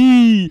 Leslie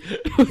D?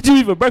 What you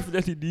eat for breakfast,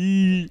 Leslie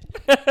D?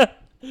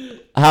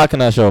 How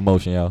can I show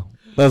emotion, y'all?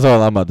 That's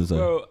all I'm about to say.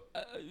 Bro,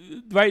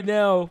 right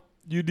now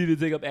you need to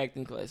take up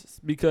acting classes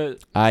because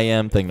I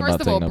am thinking about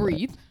taking up. First of all,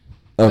 breathe.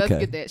 Okay. Let's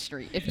get that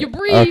straight. If you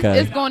breathe,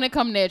 it's going to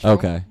come natural.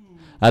 Okay.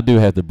 I do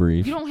have to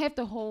breathe. You don't have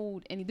to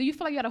hold any. Do you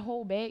feel like you got to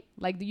hold back?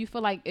 Like, do you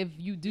feel like if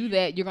you do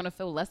that, you're gonna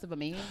feel less of a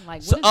man?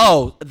 Like,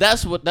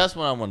 that's what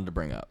I wanted to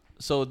bring up.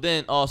 So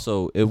then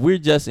also, if we're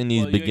just in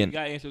these beginnings, you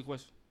gotta answer the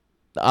question.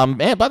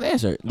 I'm about to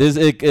answer it.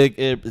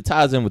 It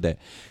ties in with that.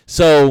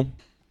 So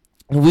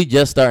we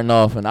just starting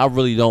off, and I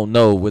really don't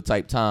know what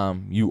type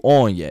time you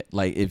on yet.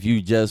 Like, if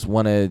you just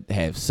want to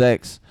have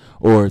sex,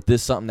 or if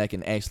this something that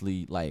can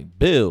actually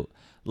build.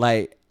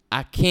 Like,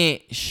 I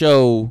can't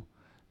show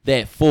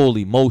that full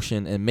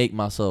emotion and make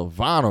myself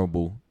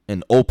vulnerable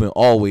and open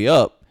all the way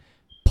up.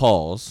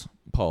 Pause.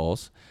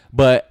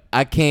 But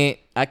I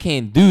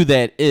can't do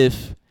that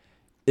if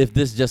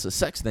this is just a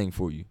sex thing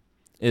for you.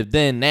 If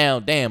then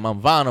now, damn, I'm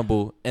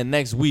vulnerable, and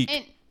next week.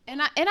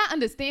 And I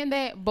understand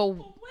that, but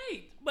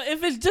wait. But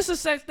if it's just a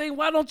sex thing,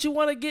 why don't you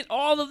want to get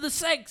all of the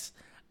sex?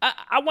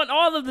 I want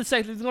all of the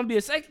sex. If it's gonna be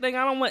a sex thing,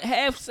 I don't want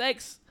half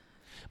sex.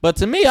 But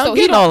to me, I'm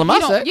getting all of my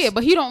sex. Yeah,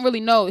 but he don't really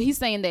know. He's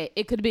saying that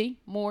it could be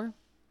more.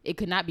 It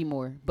could not be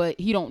more, but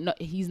he don't know.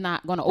 He's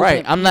not going to open.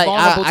 Right, I'm not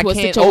vulnerable to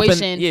a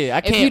situation.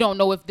 I can't. If you don't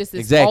know if this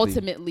is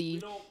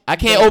ultimately. I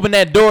can't open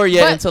that door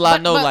yet until I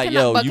know,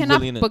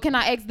 But can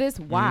I ask this?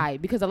 Why?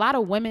 Mm-hmm. Because a lot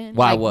of women.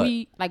 Why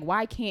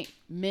why can't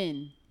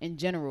men in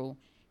general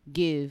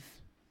give?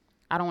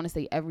 I don't want to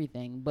say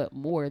everything, but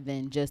more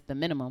than just the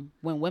minimum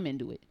when women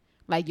do it.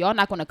 Like, y'all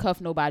not going to cuff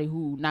nobody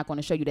who not going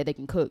to show you that they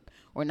can cook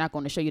or not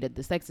going to show you that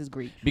the sex is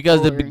great. Because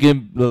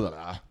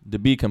to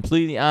be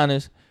completely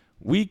honest,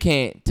 we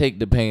can't take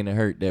the pain and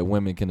hurt that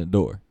women can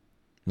endure.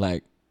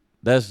 Like,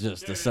 that's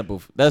just the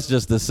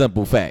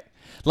simple fact.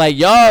 Like,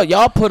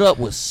 y'all put up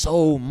with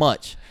so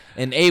much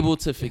and able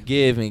to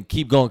forgive and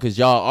keep going because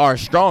y'all are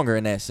stronger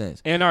in that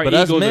sense. And our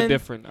egos are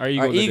different. Our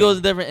egos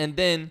are different. And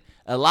then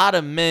a lot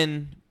of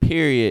men,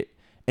 period,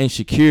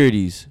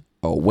 insecurities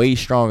are way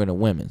stronger than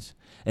women's.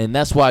 And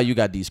that's why you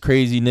got these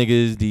crazy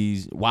niggas,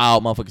 these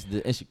wild motherfuckers.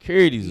 The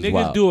insecurities is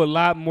wild. Niggas do a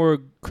lot more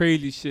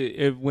crazy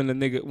shit when a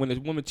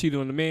woman cheated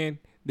on a man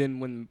than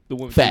when the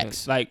woman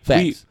Facts. Like,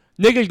 Facts.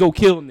 Niggas go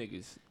kill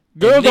niggas.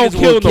 Girls don't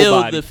kill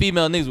nobody. The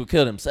female niggas will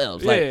kill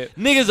themselves. Yeah. Like,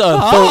 niggas are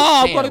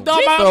I'm gonna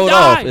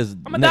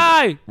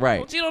die. Right.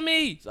 Don't cheat on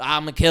me. So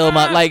I'm gonna kill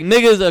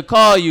niggas will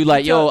call you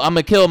like, yo, I'm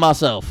gonna kill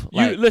myself.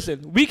 Like,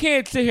 listen, we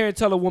can't sit here and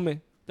tell a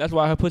woman that's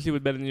why her pussy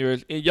was better than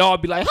yours, and y'all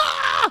be like,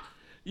 ha!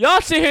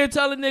 Y'all sit here and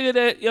tell a nigga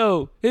that,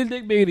 yo, his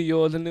dick bigger than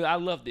yours, and I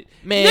loved it.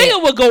 Man,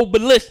 nigga would go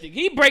ballistic.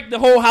 He break the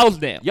whole house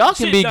down. Y'all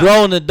can be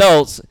grown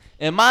adults.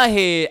 In my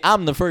head,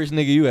 I'm the first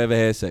nigga you ever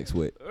had sex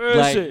with.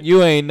 Like, shit.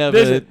 You ain't never.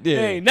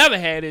 Ain't never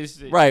had this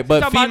shit. Right,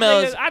 but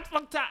females. I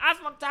fucked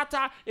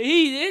Tata, and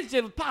his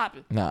shit was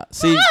popping. Nah,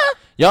 see,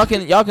 y'all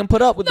can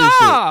put up with this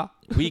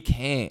shit. We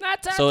can't.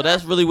 So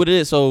that's really what it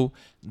is. So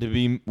to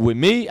be with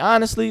me,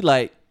 honestly,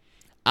 like,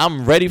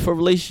 I'm ready for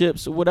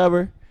relationships or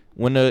whatever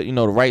when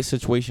the right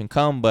situation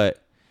come,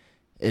 but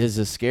it is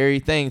a scary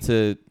thing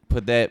to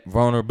put that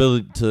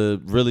vulnerability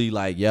to really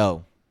like,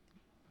 yo,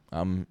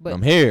 I'm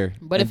here.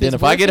 But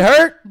if I get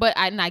hurt, but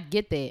I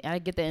get that. I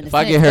get that. If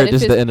I get hurt,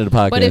 this is the end of the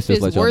podcast. But if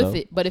it's worth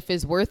it, but if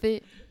it's worth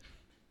it,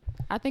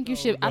 I think you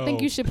should. No. I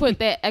think you should put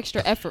that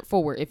extra effort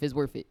forward if it's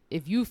worth it.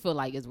 If you feel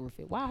like it's worth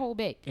it, why hold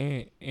back?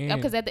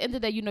 Because at the end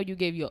of the day, you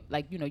gave your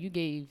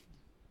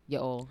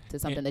all to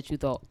something that you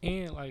thought.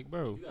 And like,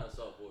 bro, you got a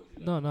soft voice.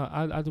 No,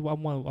 I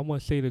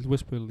want to say this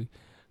whisperly.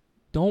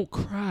 Don't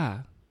cry.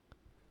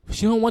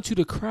 She don't want you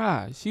to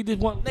cry. She just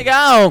want. Nigga,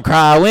 I don't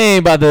cry. We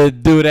ain't about to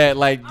do that.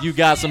 Like, you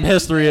got some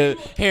history of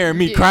hearing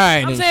me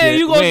crying and shit. I'm saying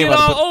you gonna get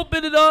all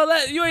open and all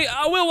that.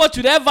 I will want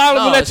you that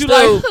vulnerable that you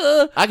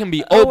like. I can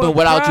be open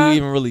without you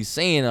even really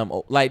saying I'm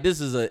like, this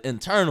is an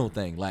internal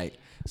thing. Like,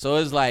 so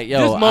it's like,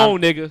 yo, just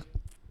moan, nigga.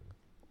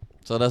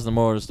 So that's the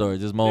moral of the story.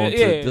 Just moan.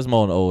 Just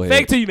moan the old head.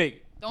 Fake till you make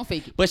it. Don't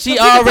fake it. But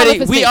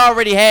we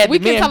already had. We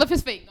can tell if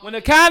it's fake. When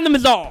the condom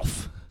is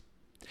off,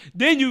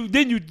 then you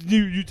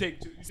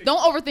take two. Don't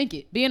overthink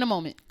it. Be in the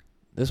moment.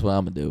 This is what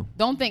I'm gonna do.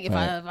 Don't think if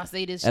I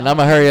say this. And I'm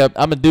gonna hurry up.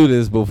 I'm gonna do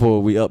this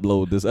before we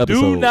upload this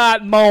episode. Do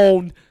not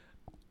moan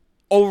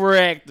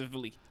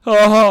overactively.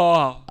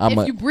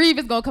 If you breathe,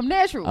 it's gonna come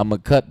natural. I'm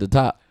gonna cut the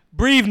top.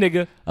 Breathe,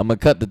 nigga. I'm gonna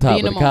cut the top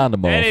of the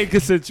condom off. That ain't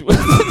consensual.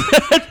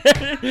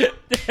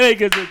 That ain't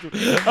consensual.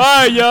 All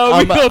right, y'all.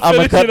 I'm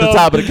gonna cut the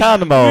top of the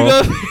condom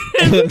off.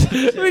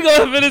 We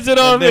gonna finish it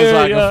off here. So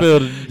I can feel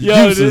the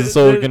juices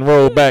so it can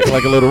roll back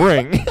like a little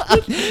ring.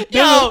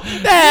 Yo,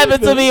 that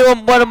happened to me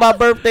on one of my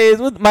birthdays,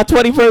 my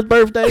 21st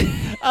birthday.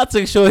 I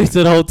took Shorty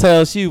to the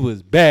hotel. She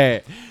was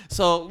bad.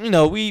 So,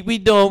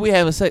 we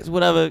having sex,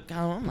 whatever.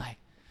 I'm like,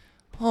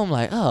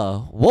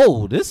 oh,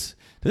 whoa, this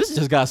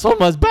just got so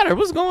much better.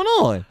 What's going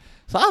on?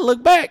 So I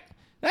look back.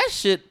 That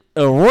shit,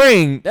 a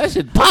ring. That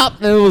shit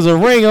popped and it was a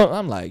ring.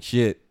 I'm like,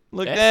 shit.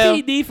 Look down.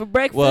 STD for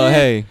breakfast. Well,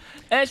 hey.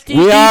 STD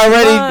We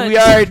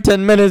already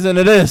 10 minutes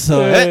into this,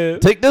 so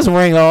take this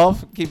ring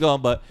off. Keep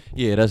going, but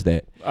yeah, that's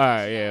that. All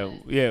right,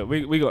 yeah,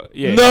 we go.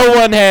 Yeah. No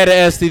one had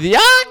an STD. Y'all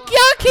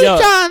keep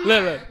trying.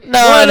 Look.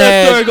 No one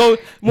had.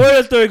 More of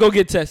the story. Go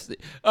get tested.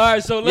 All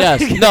right, so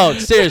yes, no,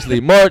 seriously,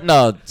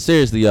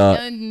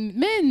 y'all.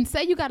 Men,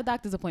 say you got a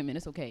doctor's appointment.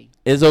 It's okay.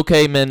 It's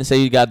okay, men, to say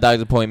you got a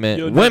doctor's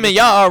appointment. Women,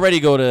 y'all already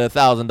go to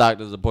 1,000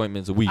 doctor's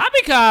appointments a week. I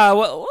be kind of,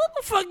 what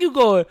the fuck you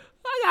going?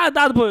 I got a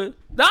doctor's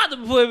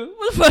appointment.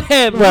 What the fuck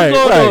happened?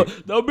 Right.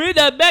 Don't bring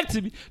that back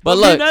to me. But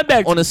look,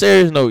 on a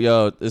serious note,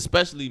 y'all,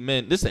 especially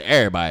men, this is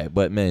everybody,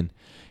 but men,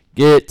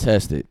 get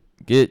tested.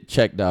 Get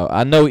checked out.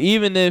 I know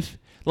even if,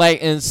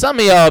 and some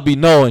of y'all be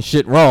knowing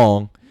shit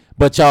wrong,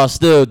 but y'all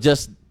still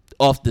just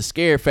off the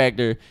scare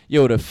factor,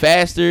 the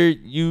faster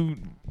you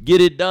get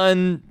it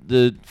done,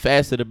 the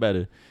faster the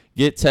better.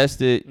 Get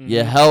tested. Mm-hmm.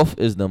 Your health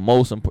is the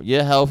most important.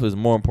 Your health is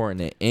more important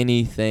than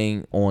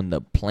anything on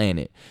the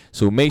planet.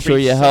 So make sure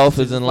your health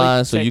is in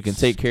line so you can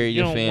take care of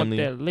your family.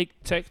 You don't want that late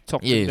text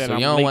talking. Yeah, so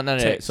you don't want none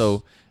of that.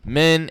 So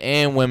men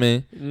and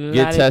women,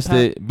 get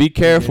tested. Be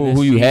careful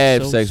who you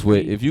have sex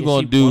with. If you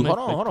gonna do,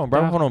 hold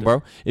on,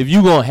 bro. If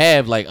you gonna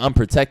have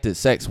unprotected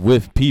sex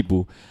with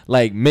people,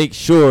 make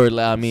sure,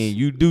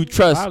 you do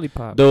trust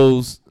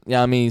those.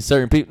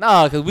 Certain people.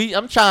 Nah, cause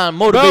I'm trying to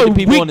motivate the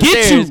people on the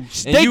stairs.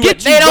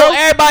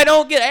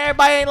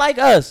 Everybody ain't like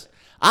us.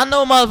 I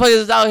know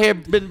motherfuckers out here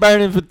been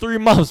burning for 3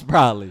 months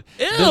probably.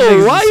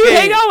 Ew, why you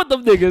hang out with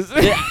them niggas?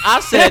 Yeah,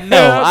 I said no.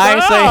 I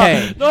ain't say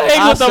hang. Don't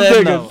hang with them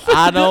niggas. No.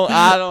 I don't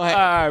hang. All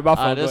right, my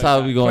fault. That's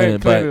how we going in.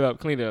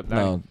 Clean it up.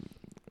 No,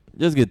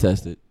 just get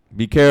tested.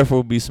 Be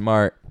careful. Be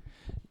smart.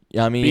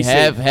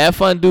 Have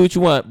fun. Do what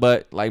you want.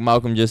 But like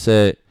Malcolm just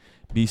said,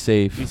 be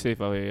safe. Be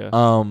safe out here.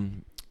 Yeah.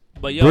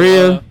 But yo,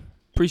 Bria,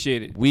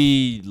 appreciate it.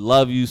 We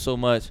love you so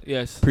much.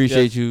 Yes.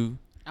 Appreciate you.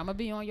 I'm gonna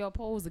be on your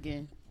polls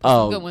again.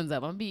 Some good ones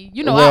up. I'm gonna be.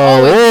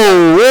 Whoa.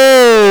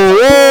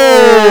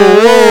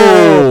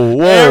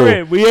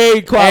 Aaron, we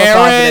ain't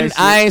qualified. Aaron,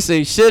 I ain't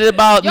say shit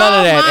about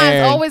none of that.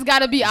 Aaron, always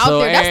gotta be out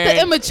there. That's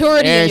the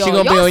immaturity. Aaron, y'all. She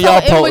gonna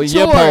y'all be on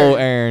your poll,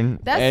 Aaron.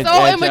 That's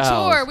so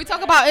immature. We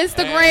talk about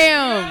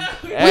Instagram.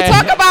 We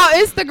talk about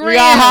Instagram. We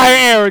gotta hire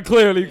Aaron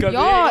clearly.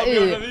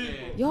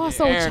 Y'all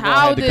so Aaron childish. Gonna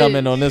have to come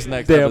in on this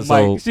next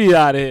episode. Mike, she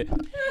out of here.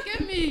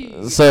 Give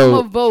me. So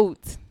I'm a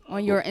vote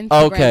on your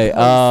Instagram. Okay.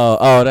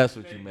 That's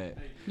what you meant.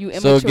 You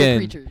immature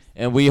creatures.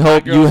 And we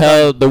hope you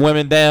held the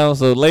women down.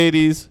 So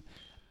ladies,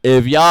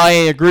 if y'all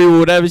ain't agree with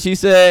whatever she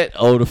said,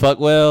 the fuck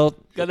well.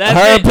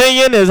 Her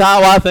opinion is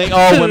how I think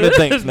all women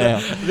think now.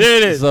 There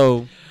it is.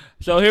 So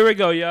here we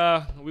go,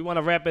 y'all. We want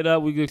to wrap it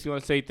up. We just want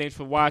to say thanks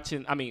for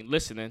watching.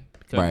 Listening.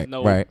 Right.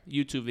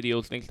 YouTube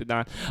videos. Thanks to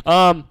Don.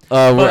 I'm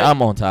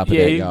on top of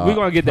that, y'all. We're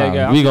gonna get that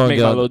guy. We gonna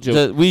get a little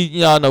joke.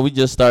 Y'all know we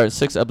just started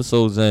 6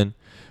 episodes in.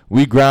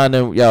 We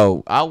grinding.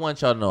 Yo, I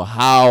want y'all to know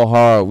how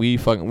hard we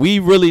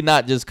really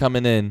not just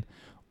coming in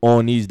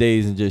on these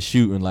days and just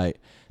shooting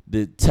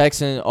the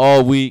texting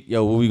all week.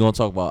 Yo, what we gonna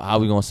talk about? How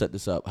we gonna set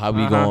this up? How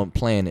we gonna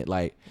plan it?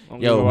 Don't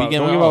give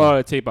all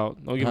that tape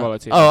out. Don't give all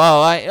that tape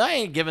out. I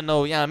ain't giving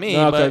no, No,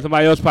 because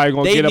somebody else probably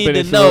gonna get up in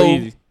it real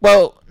easy.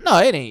 Well, no,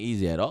 it ain't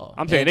easy at all.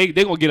 I'm saying they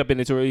gonna get up in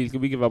it real easy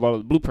because we give up all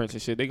the blueprints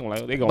and shit. They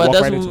gonna but walk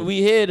that's right what into we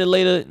here to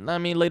lay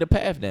the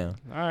path down.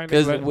 All right,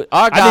 because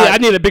our guy, I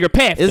need a bigger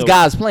path. It's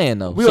God's plan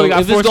though. We only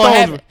got 4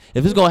 stones.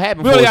 If it's gonna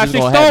happen, we only got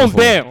 6 stones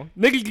down.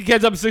 Niggas can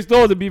catch up 6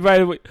 stones and be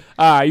right away.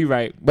 All right, you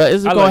right. But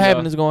it's gonna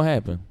happen. It's gonna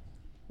happen.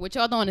 What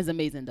y'all doing is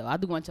amazing, though. I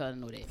do want y'all to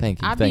know that.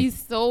 Thank you. I be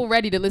so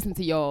ready to listen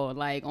to y'all,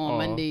 on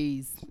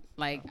Mondays.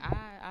 I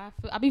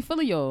be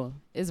feeling y'all.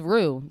 It's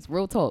real. It's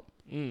real talk.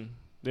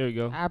 There you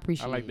go. I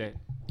appreciate it. I like that.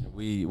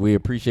 We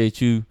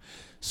appreciate you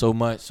so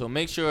much. So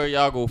make sure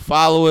y'all go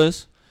follow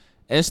us.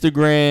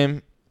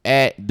 Instagram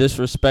at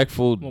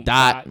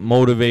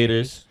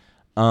disrespectful.motivators.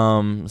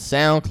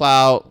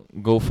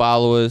 SoundCloud, go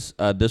follow us.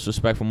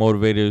 Disrespectful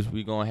Motivators.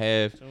 We gonna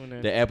have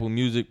the Apple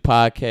Music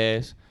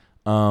podcast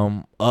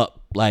up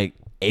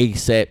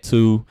ASAP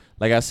too.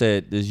 Like I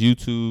said, this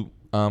YouTube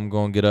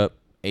gonna get up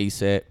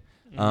ASAP.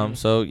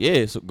 So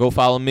go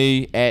follow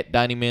me at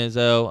Donnie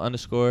Manziel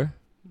 _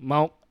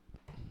 Mount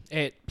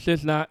at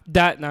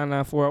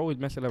since.994. I always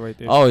mess it up right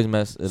there. Always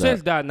mess it up.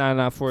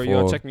 Since.994.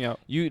 Y'all check me out.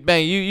 You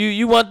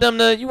want them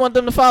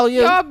to follow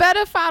you? Y'all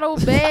better follow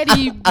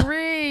Baddie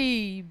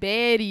Bree.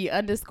 Baddie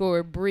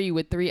 _ Bree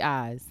with 3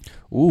 eyes.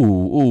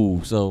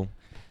 Ooh. So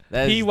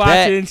He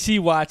watching, she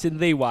watching,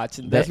 they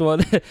watching. That's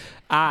what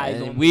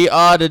we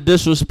are the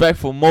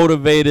disrespectful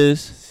motivators.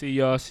 See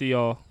y'all. See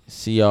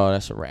y'all.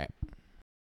 That's a wrap.